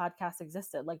before this podcast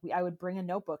existed. Like I would bring a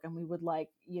notebook and we would like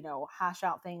hash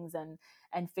out things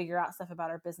and figure out stuff about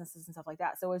our businesses and stuff like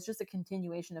that. So it's just a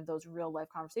continuation of those real life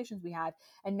conversations we had.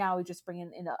 And now we just bring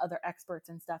in other experts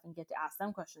and stuff and get to ask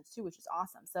them questions too, which is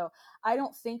awesome. So I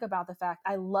don't think about the fact,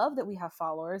 I love that we have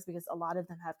followers because a lot of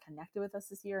them have connected with us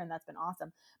this year, and that's been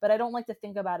awesome. But I don't like to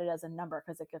think about it as a number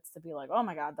because it gets to be like, oh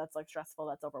my God, that's like stressful,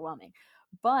 that's overwhelming.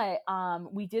 But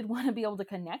we did want to be able to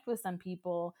connect with some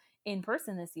people in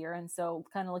person this year. And so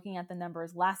kind of looking at the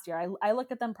numbers last year, I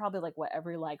look at them probably like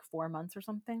every like 4 months or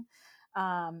something.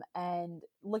 And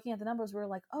looking at the numbers, we were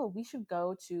like, oh, we should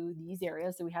go to these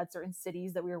areas. So we had certain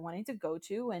cities that we were wanting to go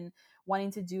to and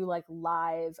wanting to do like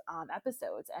live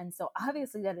episodes. And so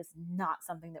obviously that is not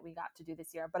something that we got to do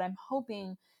this year, but I'm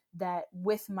hoping that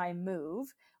with my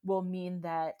move will mean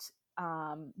that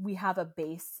we have a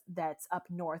base that's up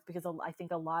north, because I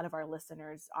think a lot of our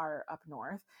listeners are up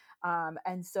north.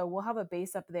 And so we'll have a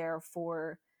base up there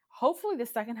for hopefully the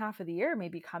second half of the year,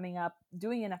 maybe coming up,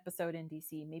 doing an episode in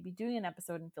DC, maybe doing an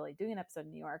episode in Philly, doing an episode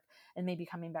in New York, and maybe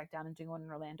coming back down and doing one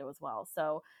in Orlando as well.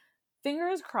 So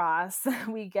fingers crossed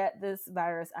we get this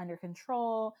virus under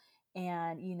control,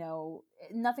 and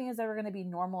nothing is ever going to be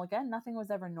normal again. Nothing was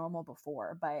ever normal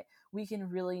before, but we can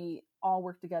really all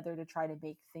work together to try to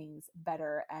make things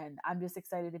better. And I'm just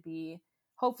excited to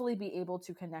hopefully be able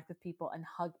to connect with people and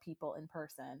hug people in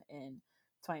person in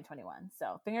 2021.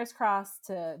 So fingers crossed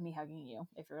to me hugging you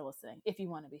if you're listening, if you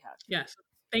want to be hugged. Yes.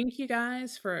 Thank you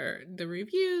guys for the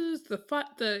reviews, the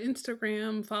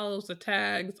Instagram follows, the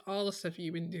tags, all the stuff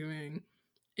you've been doing.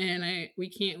 And we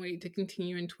can't wait to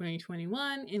continue in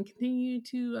 2021 and continue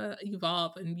to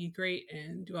evolve and be great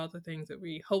and do all the things that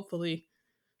we hopefully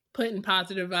put in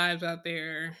positive vibes out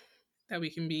there, that we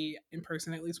can be in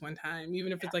person at least one time,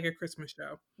 even if it's like a Christmas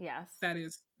show. Yes. That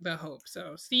is the hope.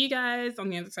 So see you guys on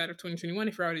the other side of 2021.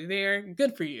 If you're already there,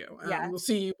 good for you.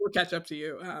 We'll catch up to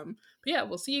you. But yeah,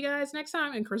 we'll see you guys next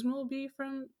time. And Charisma will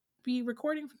be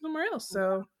recording from somewhere else.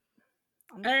 So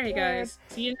all right, guys.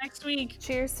 See you next week.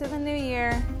 Cheers to the new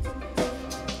year.